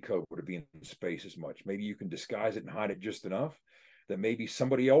ask Lee Koba to be in space as much. Maybe you can disguise it and hide it just enough that maybe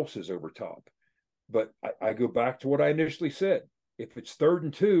somebody else is over top. But I go back to what I initially said. If it's 3rd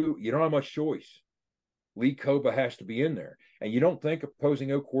and 2, you don't have much choice. Lee Koba has to be in there. And you don't think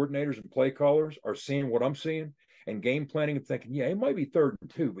opposing O coordinators and play callers are seeing what I'm seeing and game planning and thinking, yeah, it might be 3rd and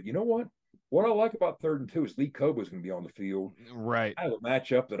 2, but you know what? What I like about 3rd and 2 is Lee Koba is going to be on the field. Right. I have a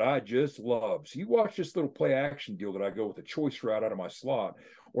matchup that I just love. So you watch this little play action deal that I go with a choice route out of my slot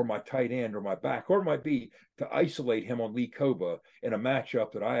or my tight end or my back, or it might be to isolate him on Lee Koba in a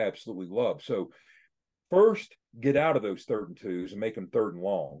matchup that I absolutely love. So first, get out of those 3rd and 2s and make them 3rd and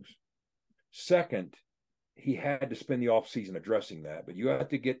longs. Second, he had to spend the offseason addressing that, but you have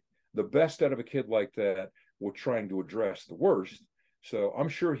to get the best out of a kid like that while trying to address the worst. So I'm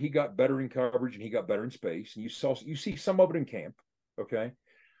sure he got better in coverage and he got better in space, and you see some of it in camp, okay?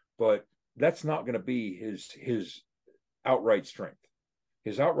 But that's not going to be his outright strength.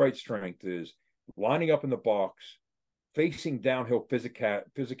 His outright strength is lining up in the box, facing downhill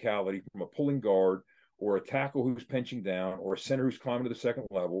physicality from a pulling guard or a tackle who's pinching down or a center who's climbing to the second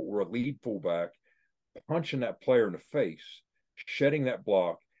level or a lead fullback, punching that player in the face, shedding that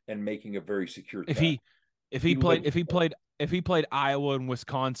block, and making a very secure tackle. If he played Iowa and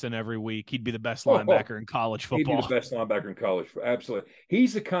Wisconsin every week, he'd be the best linebacker in college football. He'd be the best linebacker in college. Absolutely.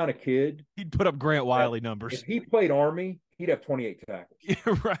 He's the kind of kid. He'd put up Grant Wiley numbers. If he played Army, he'd have 28 tackles. Yeah,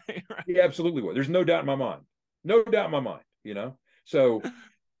 right. He absolutely would. There's no doubt in my mind. No doubt in my mind, you know? So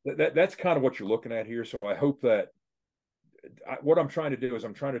that's kind of what you're looking at here. So I hope that what I'm trying to do is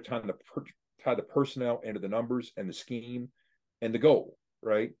I'm trying to tie the personnel into the numbers and the scheme and the goal,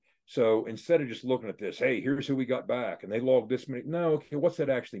 right? So instead of just looking at this, hey, here's who we got back, and they logged this many. No, okay, what's that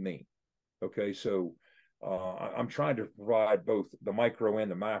actually mean? Okay, so I'm trying to provide both the micro and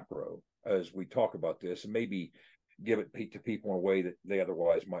the macro as we talk about this, and maybe give it to people in a way that they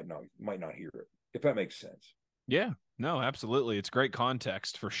otherwise might not hear it, if that makes sense. Yeah, no, absolutely. It's great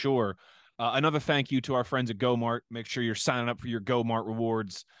context for sure. Another thank you to our friends at GoMart. Make sure you're signing up for your GoMart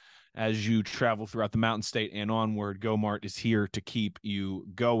rewards as you travel throughout the Mountain State and onward. GoMart is here to keep you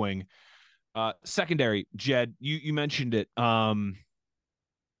going. Secondary, Jed, you mentioned it.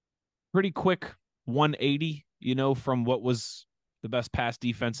 Pretty quick 180, from what was the best pass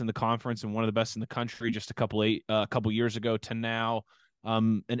defense in the conference and one of the best in the country just a couple years ago to now,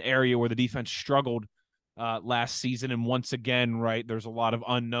 an area where the defense struggled last season. And once again, right, there's a lot of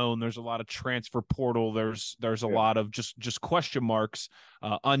unknown, there's a lot of transfer portal, there's a lot of just question marks,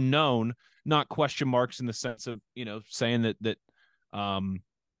 unknown, not question marks in the sense of, saying that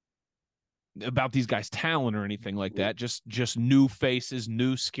about these guys' talent or anything like that, just new faces,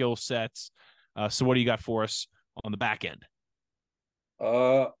 new skill sets. So what do you got for us on the back end?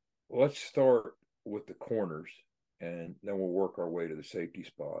 Let's start with the corners and then we'll work our way to the safety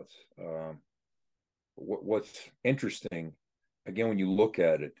spots. What's interesting, again, when you look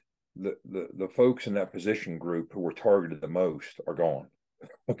at it, the folks in that position group who were targeted the most are gone.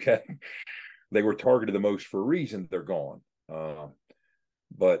 Okay, they were targeted the most for a reason. They're gone.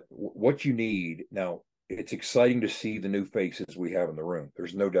 But what you need now, it's exciting to see the new faces we have in the room.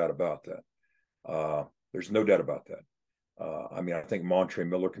 There's no doubt about that. I think Montre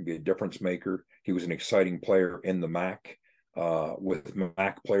Miller can be a difference maker. He was an exciting player in the MAC. With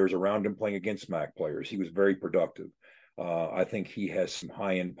MAC players around him playing against MAC players. He was very productive. I think he has some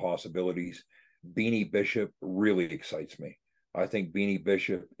high-end possibilities. Beanie Bishop really excites me. I think Beanie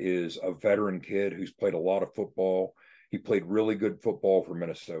Bishop is a veteran kid who's played a lot of football. He played really good football for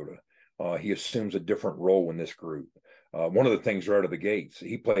Minnesota. He assumes a different role in this group. One of the things right out of the gates,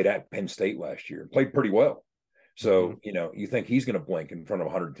 he played at Penn State last year, played pretty well. So, you think he's going to blink in front of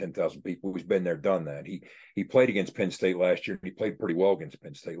 110,000 people who's been there, done that. He played against Penn State last year. He played pretty well against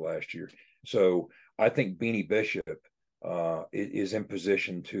Penn State last year. So I think Beanie Bishop is in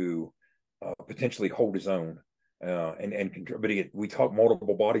position to potentially hold his own and contribute. We talk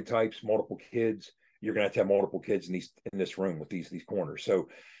multiple body types, multiple kids. You're going to have multiple kids in this room with these corners. So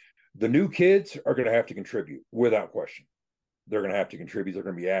the new kids are going to have to contribute without question. They're going to have to contribute. They're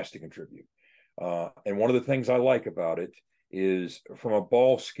going to be asked to contribute. And one of the things I like about it is from a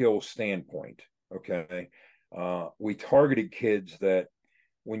ball skill standpoint, okay, we targeted kids that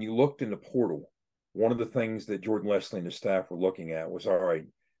when you looked in the portal, one of the things that Jordan Leslie and the staff were looking at was, all right,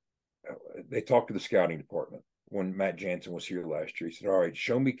 they talked to the scouting department when Matt Jansen was here last year. He said, all right,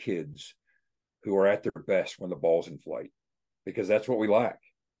 show me kids who are at their best when the ball's in flight, because that's what we lack.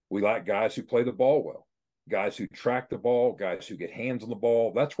 We lack guys who play the ball well, guys who track the ball, guys who get hands on the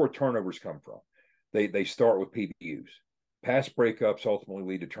ball. That's where turnovers come from. They start with PBUs. Pass breakups ultimately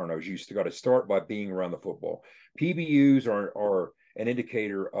lead to turnovers. You got to start by being around the football. PBUs are an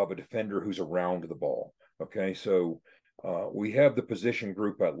indicator of a defender who's around the ball. Okay, so we have the position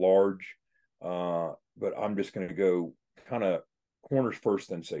group at large. But I'm just going to go kind of corners first,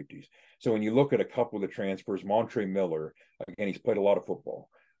 then safeties. So when you look at a couple of the transfers, Montre Miller, again, he's played a lot of football.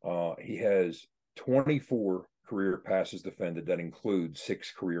 He has 24 career passes defended. That includes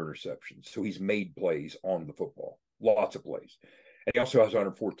 6 career interceptions. So he's made plays on the football, lots of plays. And he also has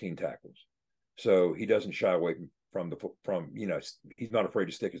 114 tackles. So he doesn't shy away from he's not afraid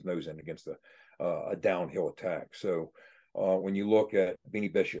to stick his nose in against a downhill attack. So when you look at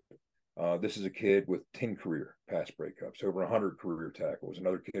Beanie Bishop, this is a kid with 10 career pass breakups, over 100 career tackles,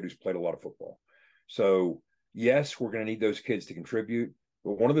 another kid who's played a lot of football. So, yes, we're going to need those kids to contribute.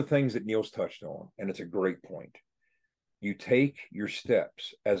 But one of the things that Neil's touched on, and it's a great point, you take your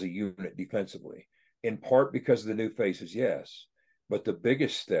steps as a unit defensively, in part because of the new faces, yes, but the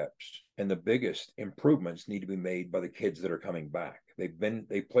biggest steps and the biggest improvements need to be made by the kids that are coming back.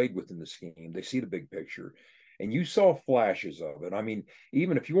 They played within the scheme. They see the big picture. And you saw flashes of it. I mean,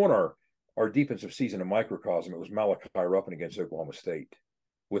 even if you want our defensive season in microcosm, it was Malachi Ruffin against Oklahoma State.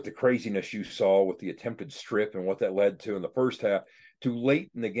 With the craziness you saw with the attempted strip and what that led to in the first half, to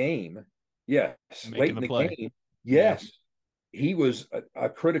late in the game, yes, late in the game, yes, he was a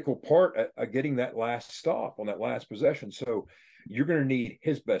critical part of getting that last stop on that last possession. So you're going to need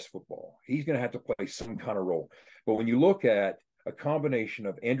his best football. He's going to have to play some kind of role. But when you look at a combination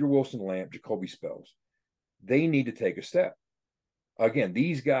of Andrew Wilson-Lamp, Jacoby Spells, they need to take a step. Again,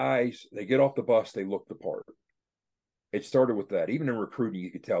 these guys, they get off the bus, they look the part. It started with that. Even in recruiting,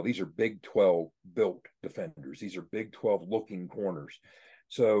 you could tell these are Big 12 built defenders. These are Big 12 looking corners.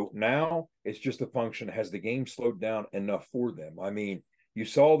 So now it's just a function. Has the game slowed down enough for them? I mean, you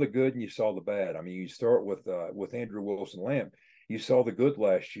saw the good and you saw the bad. I mean, you start with Andrew Wilson-Lamp. You saw the good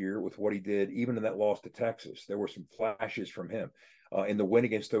last year with what he did, even in that loss to Texas. There were some flashes from him. In the win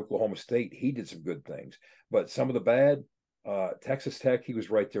against Oklahoma State, he did some good things. But some of the bad, Texas Tech, he was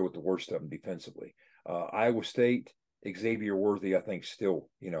right there with the worst of them defensively. Iowa State, Xavier Worthy, I think, still,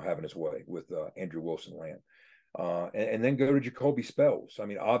 having his way with Andrew Wilson-Lamp. And then go to Jacoby Spells. I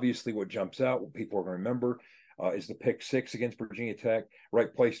mean, obviously what jumps out, what people are going to remember, is the pick 6 against Virginia Tech.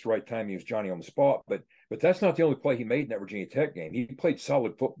 Right place, right time. He was Johnny on the spot. But that's not the only play he made in that Virginia Tech game. He played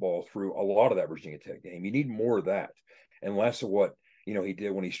solid football through a lot of that Virginia Tech game. You need more of that and less of what he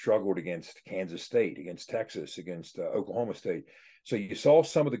did when he struggled against Kansas State, against Texas, against Oklahoma State. So you saw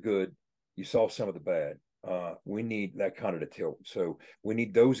some of the good, you saw some of the bad. We need that kind of a tilt. So we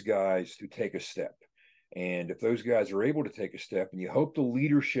need those guys to take a step. And if those guys are able to take a step, and you hope the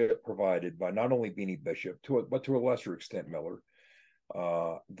leadership provided by not only Beanie Bishop, but to a lesser extent Miller,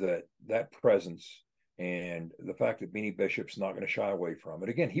 that presence and the fact that Beanie Bishop's not going to shy away from it.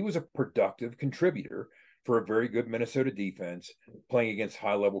 Again, he was a productive contributor for a very good Minnesota defense, playing against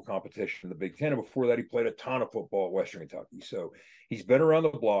high-level competition in the Big Ten. And before that, he played a ton of football at Western Kentucky. So he's been around the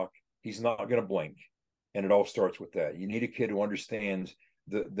block. He's not going to blink. And it all starts with that. You need a kid who understands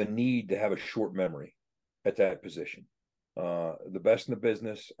the need to have a short memory at that position. The best in the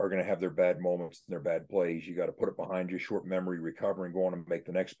business are going to have their bad moments and their bad plays. You got to put it behind you, short memory, recover, and go on and make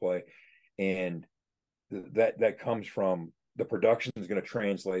the next play. And that comes from the production is going to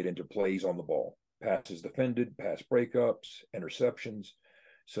translate into plays on the ball. Passes defended, pass breakups, interceptions.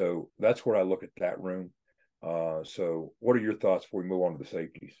 So that's where I look at that room. So what are your thoughts before we move on to the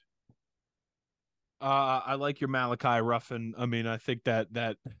safeties? I like your Malachi Ruffin. I mean, I think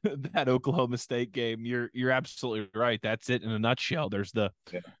that Oklahoma State game, you're absolutely right. That's it in a nutshell. There's the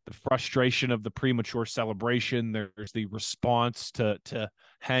frustration of the premature celebration. There's the response to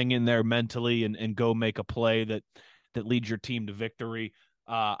hang in there mentally and go make a play that leads your team to victory.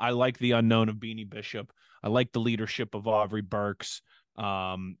 I like the unknown of Beanie Bishop. I like the leadership of Aubrey Burks.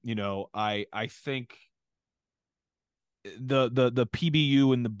 I think the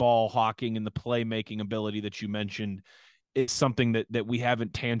PBU and the ball hawking and the playmaking ability that you mentioned is something that we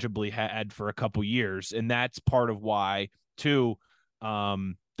haven't tangibly had for a couple years. And that's part of why, too,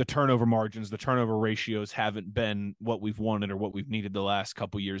 the turnover margins, the turnover ratios haven't been what we've wanted or what we've needed the last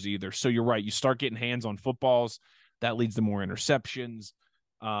couple years either. So you're right. You start getting hands on footballs, that leads to more interceptions.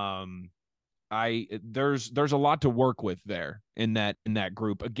 There's a lot to work with there in that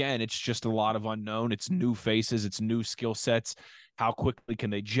group. Again, it's just a lot of unknown. It's new faces, it's new skill sets. How quickly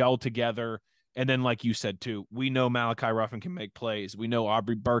can they gel together? And then, like you said too, we know Malachi Ruffin can make plays. We know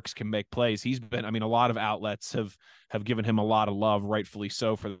Aubrey Burks can make plays. A lot of outlets have given him a lot of love, rightfully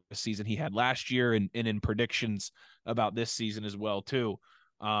so, for the season he had last year and in predictions about this season as well too.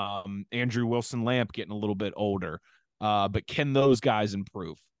 Andrew Wilson-Lamp getting a little bit older. But can those guys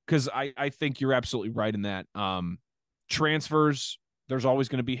improve? Because I think you're absolutely right in that. Transfers, there's always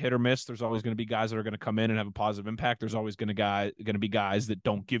going to be hit or miss. There's always going to be guys that are going to come in and have a positive impact. There's always going to be guys that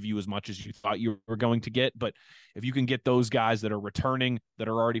don't give you as much as you thought you were going to get. But if you can get those guys that are returning, that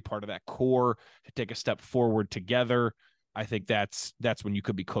are already part of that core, to take a step forward together, I think that's when you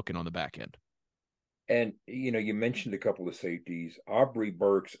could be cooking on the back end. And, you mentioned a couple of safeties. Aubrey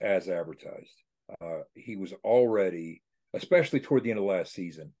Burks, as advertised, he was already, especially toward the end of last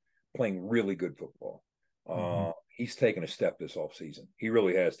season, playing really good football. He's taken a step this offseason. He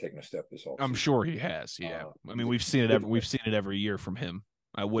really has taken a step this offseason. I'm sure he has. Yeah. I mean, we've seen it every year from him.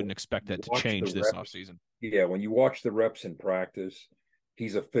 I wouldn't expect that to change this offseason. Yeah, when you watch the reps in practice,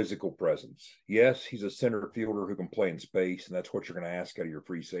 he's a physical presence. Yes, he's a center fielder who can play in space, and that's what you're going to ask out of your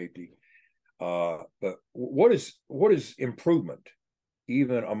free safety. But what is improvement,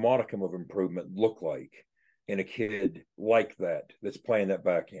 even a modicum of improvement, look like in a kid like that's playing that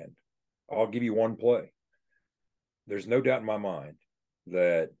back end? I'll give you one play. There's no doubt in my mind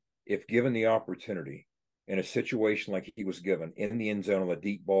that if given the opportunity in a situation like he was given in the end zone on a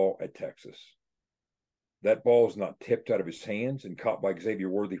deep ball at Texas, that ball is not tipped out of his hands and caught by Xavier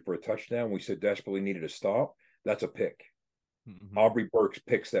Worthy for a touchdown. We so desperately needed a stop. That's a pick. Aubrey Burks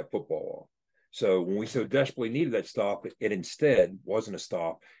picks that football off. So when we so desperately needed that stop, it instead wasn't a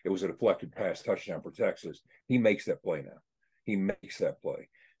stop. It was a deflected pass touchdown for Texas. He makes that play now. He makes that play.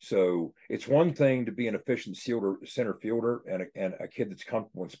 So it's one thing to be an efficient center fielder and a kid that's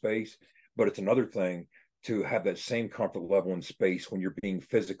comfortable in space, but it's another thing to have that same comfort level in space when you're being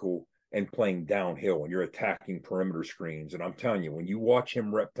physical and playing downhill, when you're attacking perimeter screens. And I'm telling you, when you watch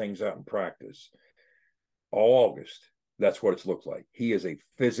him rep things out in practice all August, that's what it's looked like. He is a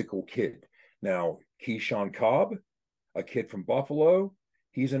physical kid. Now, Keyshawn Cobb, a kid from Buffalo,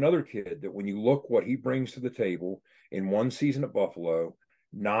 he's another kid that when you look what he brings to the table in one season at Buffalo,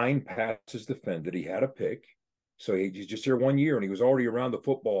 9 passes defended. He had a pick. So he's just here 1 year, and he was already around the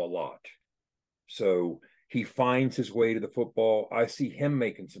football a lot. So he finds his way to the football. I see him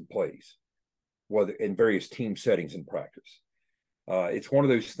making some plays, whether in various team settings in practice. It's one of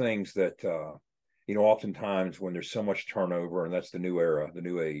those things that, oftentimes when there's so much turnover, and that's the new era, the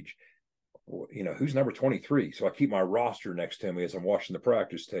new age, who's number 23? So I keep my roster next to me as I'm watching the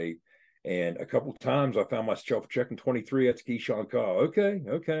practice tape. And a couple of times I found myself checking 23. That's Keyshawn Cobb. Okay.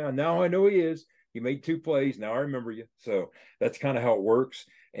 Now I know he is. He made 2 plays. Now I remember you. So that's kind of how it works.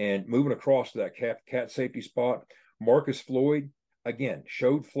 And moving across to that cat safety spot, Marcus Floyd, again,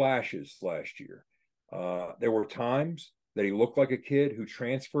 showed flashes last year. There were times that he looked like a kid who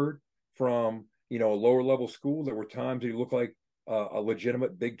transferred from, a lower level school. There were times that he looked like a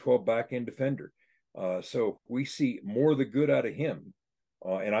legitimate Big 12 back end defender. So we see more of the good out of him.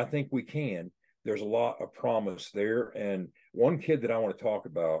 And I think we can. There's a lot of promise there. And one kid that I want to talk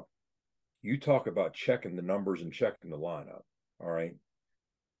about, you talk about checking the numbers and checking the lineup. All right.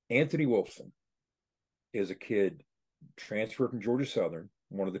 Anthony Wilson is a kid transferred from Georgia Southern,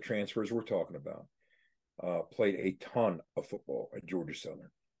 one of the transfers we're talking about, played a ton of football at Georgia Southern.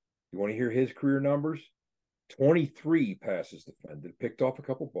 You want to hear his career numbers? 23 passes defended, picked off a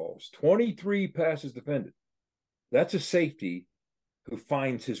couple balls, 23 passes defended. That's a safety who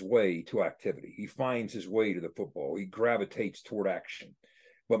finds his way to activity. He finds his way to the football. He gravitates toward action.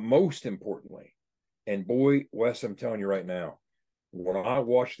 But most importantly, and boy, Wes, I'm telling you right now, when I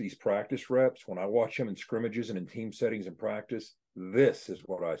watch these practice reps, when I watch him in scrimmages and in team settings in practice, this is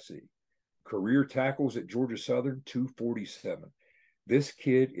what I see. Career tackles at Georgia Southern, 247. This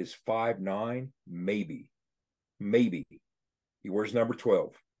kid is 5'9", maybe. He wears number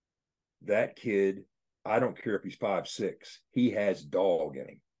 12. That kid, I don't care if he's 5'6", he has dog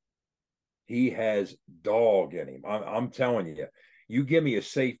in him. I'm telling you, you give me a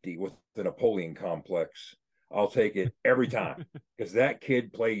safety with the Napoleon complex, I'll take it every time because that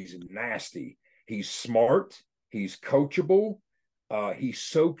kid plays nasty. He's smart. He's coachable. He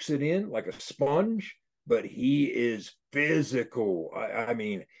soaks it in like a sponge, but he is physical. I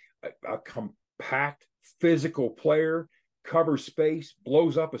mean, a compact physical player, covers space,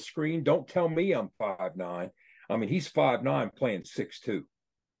 blows up a screen. Don't tell me I'm 5'9". I mean, he's 5'9", playing 6'2".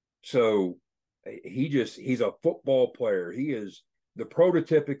 So he's a football player. He is the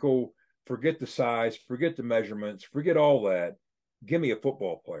prototypical, forget the size, forget the measurements, forget all that. Give me a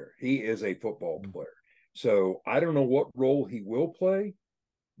football player. He is a football player. So I don't know what role he will play,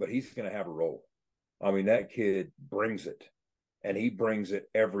 but he's going to have a role. I mean, that kid brings it, and he brings it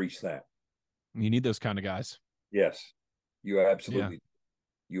every snap. You need those kind of guys. Yes, you absolutely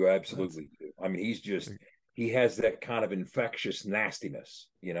do. I mean, he has that kind of infectious nastiness,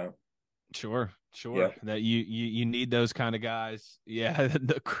 Sure. Yeah. That you need those kind of guys. Yeah,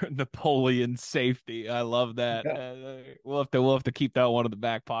 the Napoleon safety. I love that. Yeah. We'll have to keep that one in the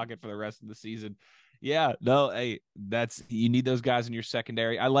back pocket for the rest of the season. Yeah, no, hey, you need those guys in your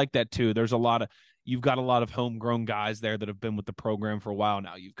secondary. I like that too. You've got a lot of homegrown guys there that have been with the program for a while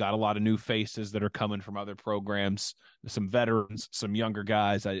now. You've got a lot of new faces that are coming from other programs, some veterans, some younger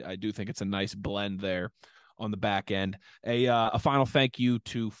guys. I do think it's a nice blend there on the back end. A final thank you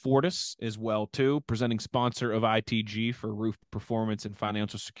to Fortis as well too, presenting sponsor of ITG for roof performance and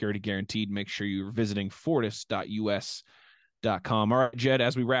financial security guaranteed. Make sure you're visiting fortis.us.com. All right, Jed,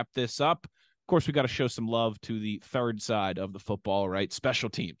 as we wrap this up, of course, we got to show some love to the third side of the football, right? Special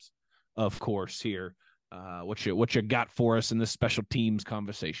teams, of course, here. What you got for us in this special teams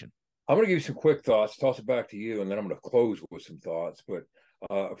conversation? I'm going to give you some quick thoughts, toss it back to you, and then I'm going to close with some thoughts. But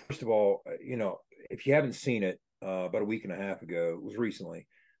first of all, if you haven't seen it, about a week and a half ago, it was recently,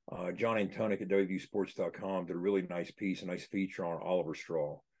 John Antonik at WVUsports.com did a really nice piece, a nice feature on Oliver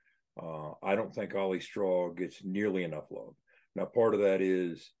Straw. I don't think Ollie Straw gets nearly enough love. Now, part of that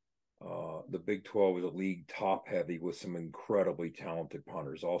is the Big 12 is a league top heavy with some incredibly talented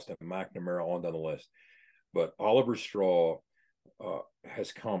punters, Austin McNamara on down the list. But Oliver Straw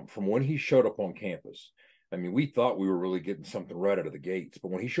has come from when he showed up on campus. I mean, we thought we were really getting something right out of the gates,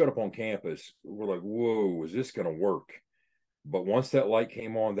 but when he showed up on campus, we're like, whoa, is this going to work? But once that light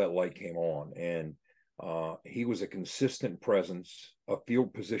came on, and he was a consistent presence, a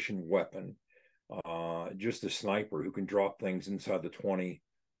field position weapon, just a sniper who can drop things inside the 20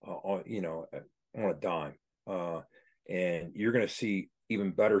 on a dime. And you're going to see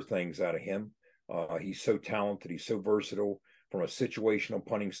even better things out of him. He's so talented. He's so versatile from a situational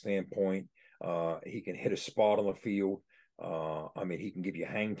punting standpoint. He can hit a spot on the field. He can give you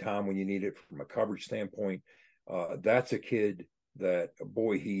hang time when you need it from a coverage standpoint. That's a kid that,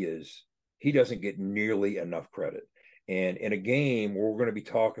 boy, he doesn't get nearly enough credit. And in a game where we're going to be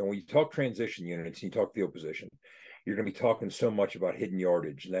talking, when you talk transition units and you talk field position, you're going to be talking so much about hidden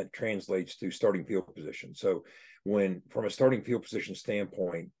yardage, and that translates to starting field position. So from a starting field position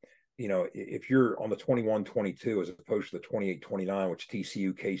standpoint, if you're on the 21-22 as opposed to the 28-29, which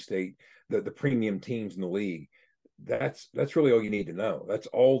TCU, K-State, the premium teams in the league, that's really all you need to know. That's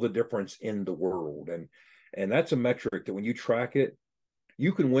all the difference in the world. And that's a metric that when you track it,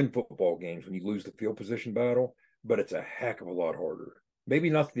 you can win football games when you lose the field position battle, but it's a heck of a lot harder. Maybe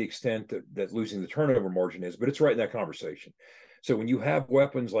not to the extent that losing the turnover margin is, but it's right in that conversation. So when you have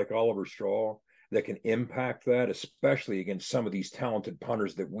weapons like Oliver Straw that can impact that, especially against some of these talented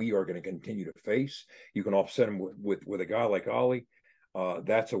punters that we are going to continue to face, you can offset them with a guy like Ollie.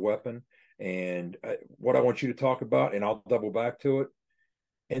 That's a weapon. And what I want you to talk about, and I'll double back to it,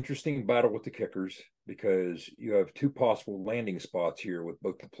 interesting battle with the kickers, because you have two possible landing spots here with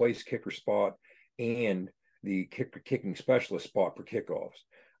both the place kicker spot and the kicking specialist spot for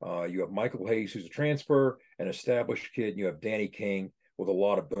kickoffs. You have Michael Hayes, who's a transfer, an established kid, and you have Danny King with a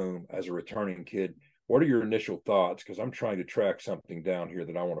lot of boom as a returning kid. What are your initial thoughts? Because I'm trying to track something down here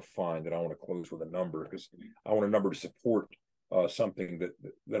that I want to find, that I want to close with a number, because I want a number to support something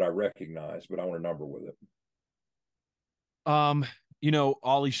that I recognize, but I want a number with it.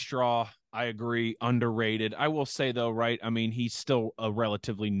 Ollie Straw, I agree, underrated. I will say though, right? I mean, he's still a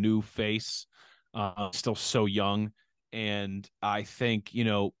relatively new face, still so young, and I think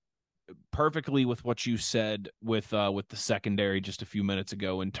perfectly with what you said with the secondary just a few minutes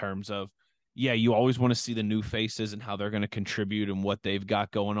ago in terms of, yeah, you always want to see the new faces and how they're going to contribute and what they've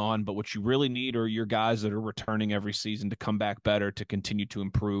got going on. But what you really need are your guys that are returning every season to come back better, to continue to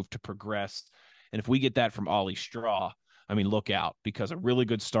improve, to progress. And if we get that from Ollie Straw, I mean, look out, because a really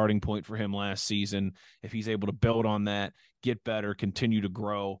good starting point for him last season, if he's able to build on that, get better, continue to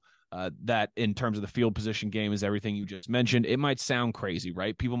grow, that in terms of the field position game is everything you just mentioned. It might sound crazy,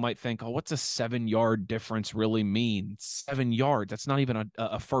 right? People might think, oh, what's a 7-yard difference really mean? 7 yards. That's not even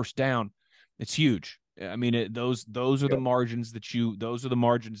a first down. It's huge. I mean, those are the margins that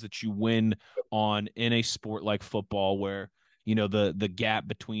you win on in a sport like football, where the gap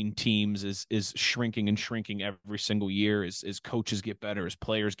between teams is shrinking and shrinking every single year as coaches get better, as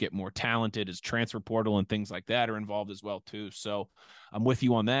players get more talented, as transfer portal and things like that are involved as well too. So I'm with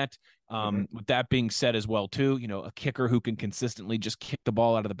you on that. With that being said as well too, a kicker who can consistently just kick the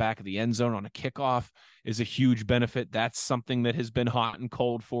ball out of the back of the end zone on a kickoff is a huge benefit. That's something that has been hot and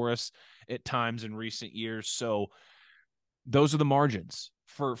cold for us at times in recent years. So those are the margins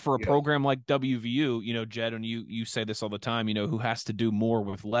for a program like WVU, Jed, and you say this all the time, who has to do more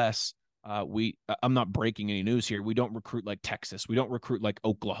with less. I'm not breaking any news here. We don't recruit like Texas. We don't recruit like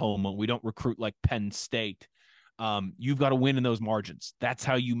Oklahoma. We don't recruit like Penn State. You've got to win in those margins. That's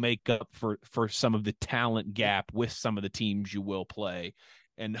how you make up for some of the talent gap with some of the teams you will play.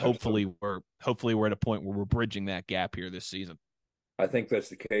 And hopefully we're at a point where we're bridging that gap here this season. I think that's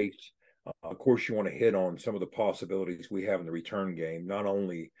the case. Of course, you want to hit on some of the possibilities we have in the return game. Not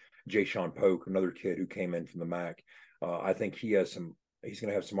only Jay-Sean Polk, another kid who came in from the MAC. I think he's going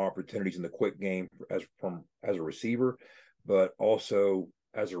to have some opportunities in the quick game as a receiver, but also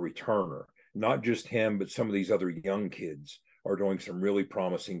as a returner. Not just him, but some of these other young kids are doing some really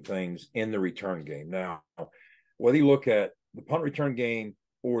promising things in the return game. Now, whether you look at the punt return game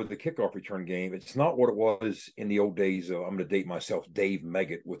or the kickoff return game, it's not what it was in the old days of, I'm going to date myself, Dave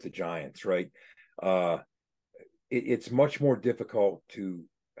Meggett with the Giants, right? It's much more difficult to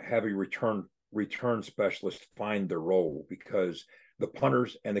have a return specialist find their role because the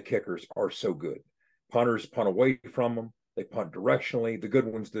punters and the kickers are so good. Punters punt away from them. They punt directionally. The good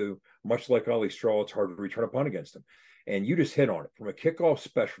ones do. Much like Ollie Straw, it's hard to return a punt against them. And you just hit on it. From a kickoff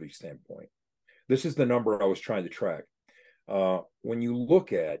specialty standpoint, this is the number I was trying to track. When you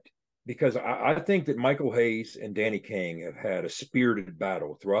look at, because I think that Michael Hayes and Danny King have had a spirited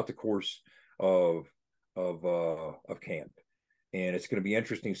battle throughout the course of camp. And it's going to be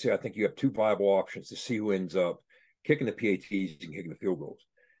interesting to see. I think you have two viable options to see who ends up kicking the PATs and kicking the field goals.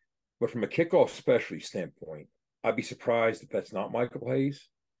 But from a kickoff specialty standpoint, I'd be surprised if that's not Michael Hayes.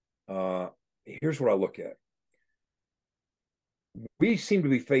 Here's what I look at. We seem to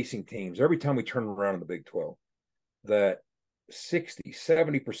be facing teams every time we turn around in the Big 12 that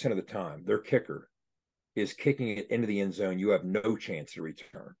 60-70% of the time their kicker is kicking it into the end zone. You have no chance to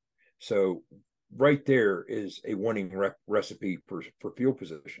return. So right there is a winning recipe for field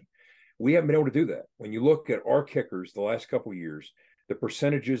position. We haven't been able to do that. When you look at our kickers the last couple of years, the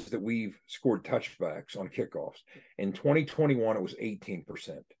percentages that we've scored touchbacks on kickoffs, in 2021, it was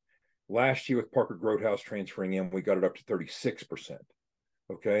 18%. Last year with Parker Grotehouse transferring in, we got it up to 36%.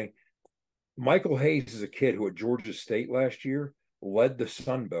 Okay. Michael Hayes is a kid who at Georgia State last year led the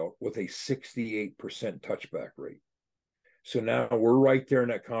Sun Belt with a 68% touchback rate. So now we're right there in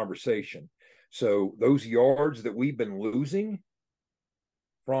that conversation. So those yards that we've been losing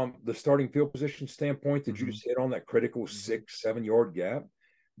from the starting field position standpoint that you just hit on, that critical 6-7 yard gap,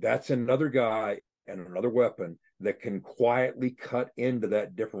 that's another guy and another weapon that can quietly cut into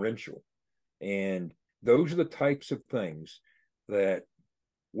that differential. And those are the types of things that,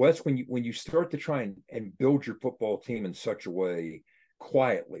 Wes, when you start to try and build your football team in such a way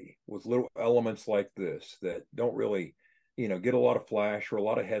quietly with little elements like this that don't really, get a lot of flash or a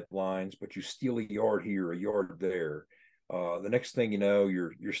lot of headlines, but you steal a yard here, a yard there. The next thing you know,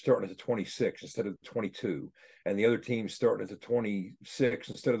 you're starting at the 26 instead of the 22, and the other team's starting at the 26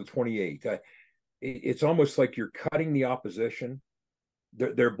 instead of the 28. It's almost like you're cutting the opposition.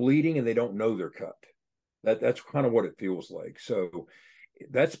 They're bleeding and they don't know they're cut. That's kind of what it feels like. So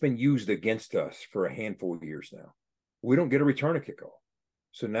that's been used against us for a handful of years now. We don't get a return a kickoff.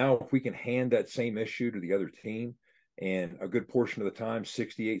 So now if we can hand that same issue to the other team, and a good portion of the time,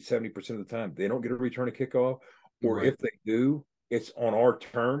 68-70% of the time, they don't get a return a kickoff, or right. If they do, it's on our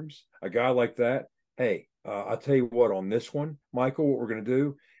terms. A guy like that, hey, I'll tell you what, on this one, Michael, what we're going to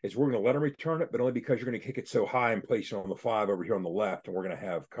do is we're going to let him return it, but only because you're going to kick it so high and place it on the 5 over here on the left, and we're going to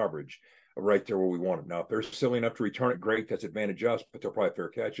have coverage right there where we want it. Now, if they're silly enough to return it, great, that's advantage us, but they'll probably fair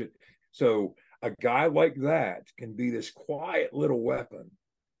catch it. So a guy like that can be this quiet little weapon.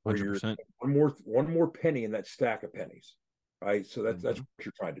 100%. One more penny in that stack of pennies, right? So that's what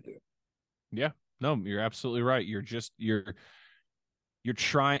you're trying to do. Yeah, no, you're absolutely right. You're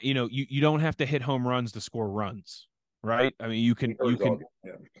trying. You don't have to hit home runs to score runs, right? I mean, you can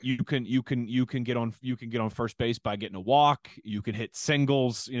get on first base by getting a walk. You can hit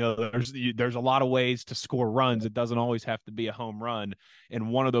singles. There's a lot of ways to score runs. It doesn't always have to be a home run. And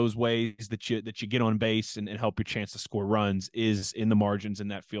one of those ways that you get on base and help your chance to score runs is in the margins in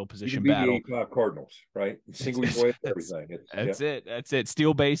that field position battle. The 85 Cardinals, right? Single away everything. That's it.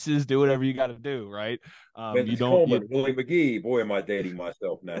 Steal bases. Do whatever you got to do, right? Willie McGee. Boy, am I dating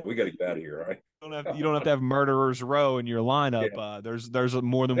myself now. We got to get out of here, right? You don't have to have murderers row in your lineup. Yeah. There's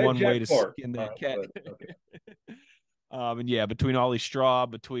more than one way to skin that cat. Okay. And yeah, between Ollie Straw,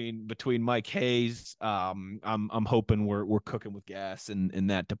 between Mike Hayes, I'm hoping we're cooking with gas in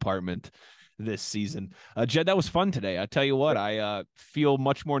that department this season. Jed, that was fun today. I tell you what, I feel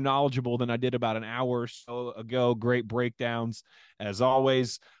much more knowledgeable than I did about an hour or so ago. Great breakdowns as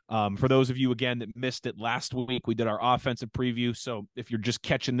always. For those of you, again, that missed it last week, we did our offensive preview. So if you're just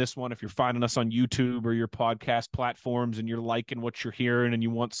catching this one, if you're finding us on YouTube or your podcast platforms and you're liking what you're hearing and you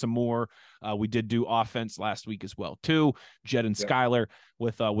want some more, we did do offense last week as well, too. Jed and Skylar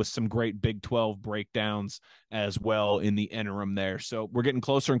with some great Big 12 breakdowns as well in the interim there. So we're getting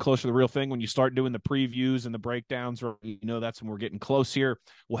closer and closer to the real thing. When you start doing the previews and the breakdowns, that's when we're getting close here.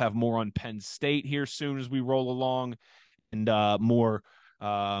 We'll have more on Penn State here soon as we roll along, and more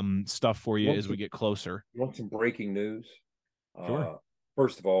stuff for you as we get closer. You want some breaking news? Sure.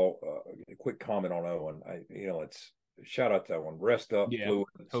 First of all, a quick comment on Owen. It's shout out to Owen. Rest up. Yeah. Fluids.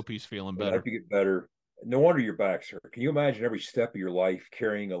 Hope he's feeling better. Hope you get better. No wonder you're back, sir. Can you imagine every step of your life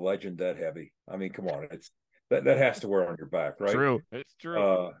carrying a legend that heavy? I mean, come on. It's that has to wear on your back, right? True. It's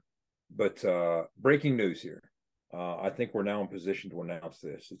true. But breaking news here. I think we're now in position to announce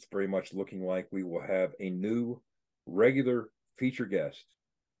this. It's very much looking like we will have a new regular feature guest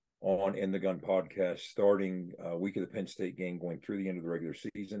on In the Gun podcast starting week of the Penn State game going through the end of the regular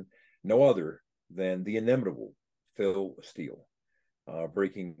season. No other than the inimitable Phil Steele,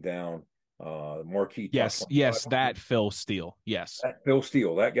 breaking down marquee. Yes, that Phil Steele. Yes. That Phil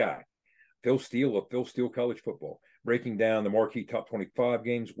Steele, that guy. Phil Steele of Phil Steele College Football, breaking down the marquee top 25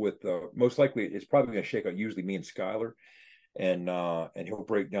 games with most likely it's probably going to shake out usually me and Skylar. And he'll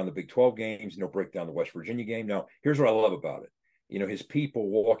break down the Big 12 games, and he'll break down the West Virginia game. Now, here's what I love about it. His people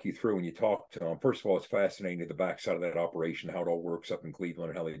walk you through when you talk to him. First of all, it's fascinating at the backside of that operation, how it all works up in Cleveland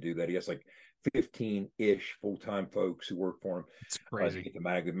and how they do that. He has like 15-ish full-time folks who work for him. It's crazy. To get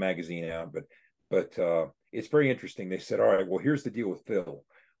the magazine out. But it's very interesting. They said, all right, well, here's the deal with Phil.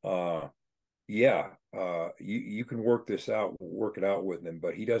 You can work it out with him,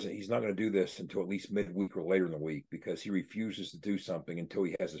 but he's not going to do this until at least midweek or later in the week because he refuses to do something until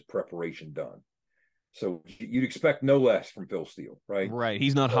he has his preparation done. So you'd expect no less from Phil Steele, right? Right.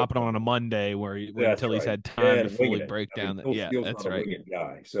 He's not hopping on a Monday until he's had time to fully break down that. Yeah, that's right.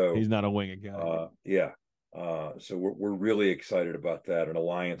 Guy, so he's not a winged guy. So we're really excited about that. An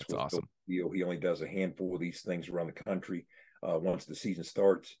alliance with awesome. Phil Steele. He only does a handful of these things around the country once the season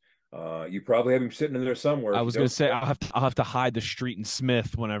starts. You probably have him sitting in there somewhere. I was going to say I'll have to hide the street in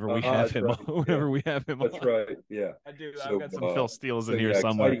Smith whenever we have him. Right. Whenever we have him. That's right. Yeah, I do. So, I've got some Phil Steeles in here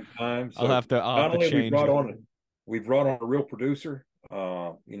somewhere. Time. So I'll have to change. We brought on a real producer,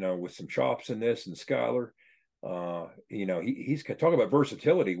 with some chops in this, and Skylar. He's talking about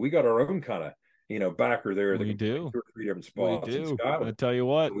versatility. We got our own kind of backer there. We do. 2 or 3 different spots. We do. I tell you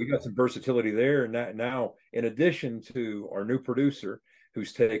what, so we got some versatility there. And now, in addition to our new producer,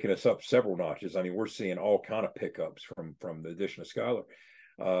 who's taken us up several notches. I mean, we're seeing all kind of pickups from the addition of Skylar.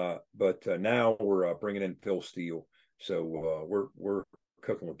 But now we're bringing in Phil Steele. So we're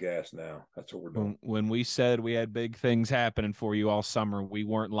cooking with gas now. That's what we're doing. When we said we had big things happening for you all summer, we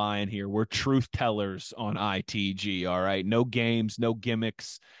weren't lying here. We're truth tellers on ITG. All right. No games, no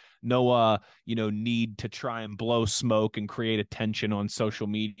gimmicks, no, need to try and blow smoke and create attention on social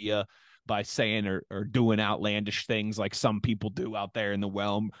media by saying or doing outlandish things like some people do out there in the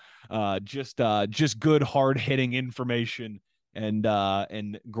realm. Just good, hard-hitting information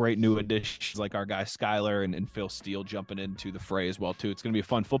and great new additions like our guy Skylar and Phil Steele jumping into the fray as well, too. It's going to be a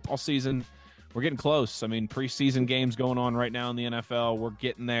fun football season. We're getting close. I mean, preseason games going on right now in the NFL. We're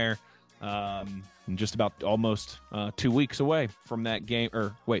getting there. Just about almost 2 weeks away from that game,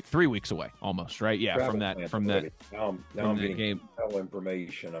 or wait, 3 weeks away almost, right? Yeah, from that now I'm getting game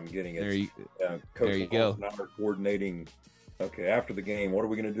information. I'm getting it. There you go. Now we're coordinating. Okay, after the game, what are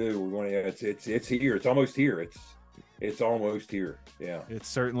we going to do? We're going to. It's here. It's almost here. It's almost here. Yeah, it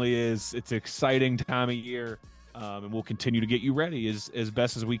certainly is. It's an exciting time of year. And we'll continue to get you ready as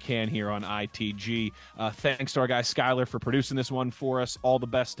best as we can here on ITG. Thanks to our guy Skylar for producing this one for us. All the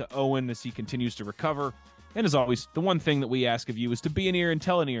best to Owen as he continues to recover. And as always, the one thing that we ask of you is to be an ear and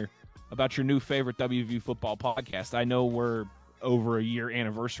tell an ear about your new favorite WVU football podcast. I know we're over a year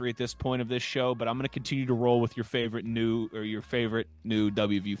anniversary at this point of this show, but I'm going to continue to roll with your favorite new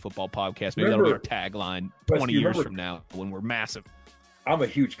WVU football podcast. Maybe that'll be our tagline 20 years from now when we're massive. I'm a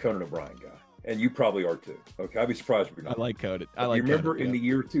huge Conan O'Brien guy. And you probably are too. Okay, I'd be surprised if you're not. I like Conan. You remember in the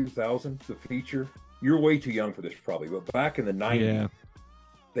year 2000, the feature? You're way too young for this probably, but back in the 90s,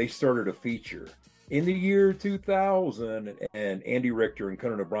 they started a feature in the year 2000, and Andy Richter and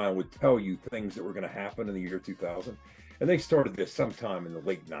Conan O'Brien would tell you things that were going to happen in the year 2000. And they started this sometime in the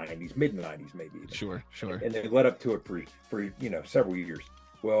late 90s, mid 90s maybe. Even. Sure. And they led up to it for several years.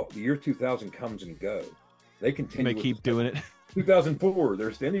 Well, the year 2000 comes and goes. They continue. They keep doing it. 2004,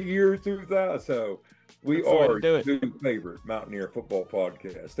 there's in the year 2000. So We are your new favorite Mountaineer football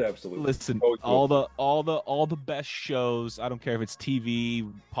podcast. Absolutely. Listen, all the best shows. I don't care if it's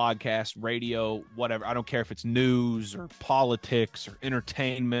TV, podcast, radio, whatever. I don't care if it's news or politics or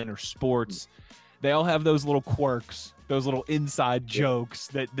entertainment or sports. They all have those little quirks, those little inside jokes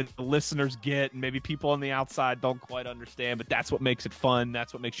that the listeners get, and maybe people on the outside don't quite understand, but that's what makes it fun.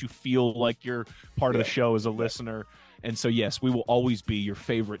 That's what makes you feel like you're part of the show as a listener. And so, yes, we will always be your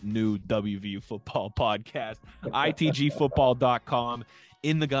favorite new WVU football podcast. ITGfootball.com,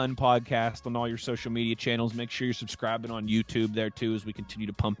 In the Gun podcast on all your social media channels. Make sure you're subscribing on YouTube there, too, as we continue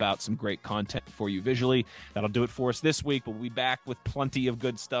to pump out some great content for you visually. That'll do it for us this week. We'll be back with plenty of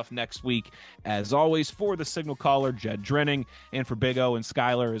good stuff next week. As always, for the signal caller, Jed Drenning, and for Big O and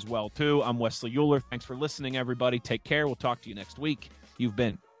Skyler as well, too, I'm Wesley Euler. Thanks for listening, everybody. Take care. We'll talk to you next week. You've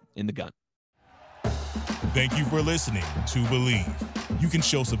been In the Gun. Thank you for listening to Believe. You can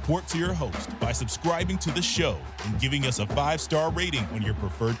show support to your host by subscribing to the show and giving us a 5-star rating on your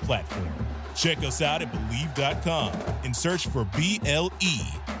preferred platform. Check us out at Believe.com and search for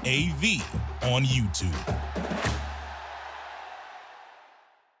BLEAV on YouTube.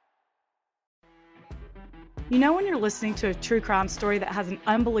 You know when you're listening to a true crime story that has an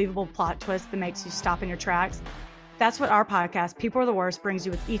unbelievable plot twist that makes you stop in your tracks? That's what our podcast, People Are the Worst, brings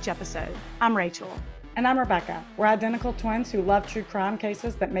you with each episode. I'm Rachel. And I'm Rebecca. We're identical twins who love true crime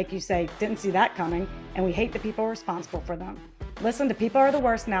cases that make you say, didn't see that coming, and we hate the people responsible for them. Listen to People Are the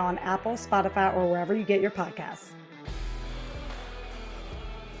Worst now on Apple, Spotify, or wherever you get your podcasts.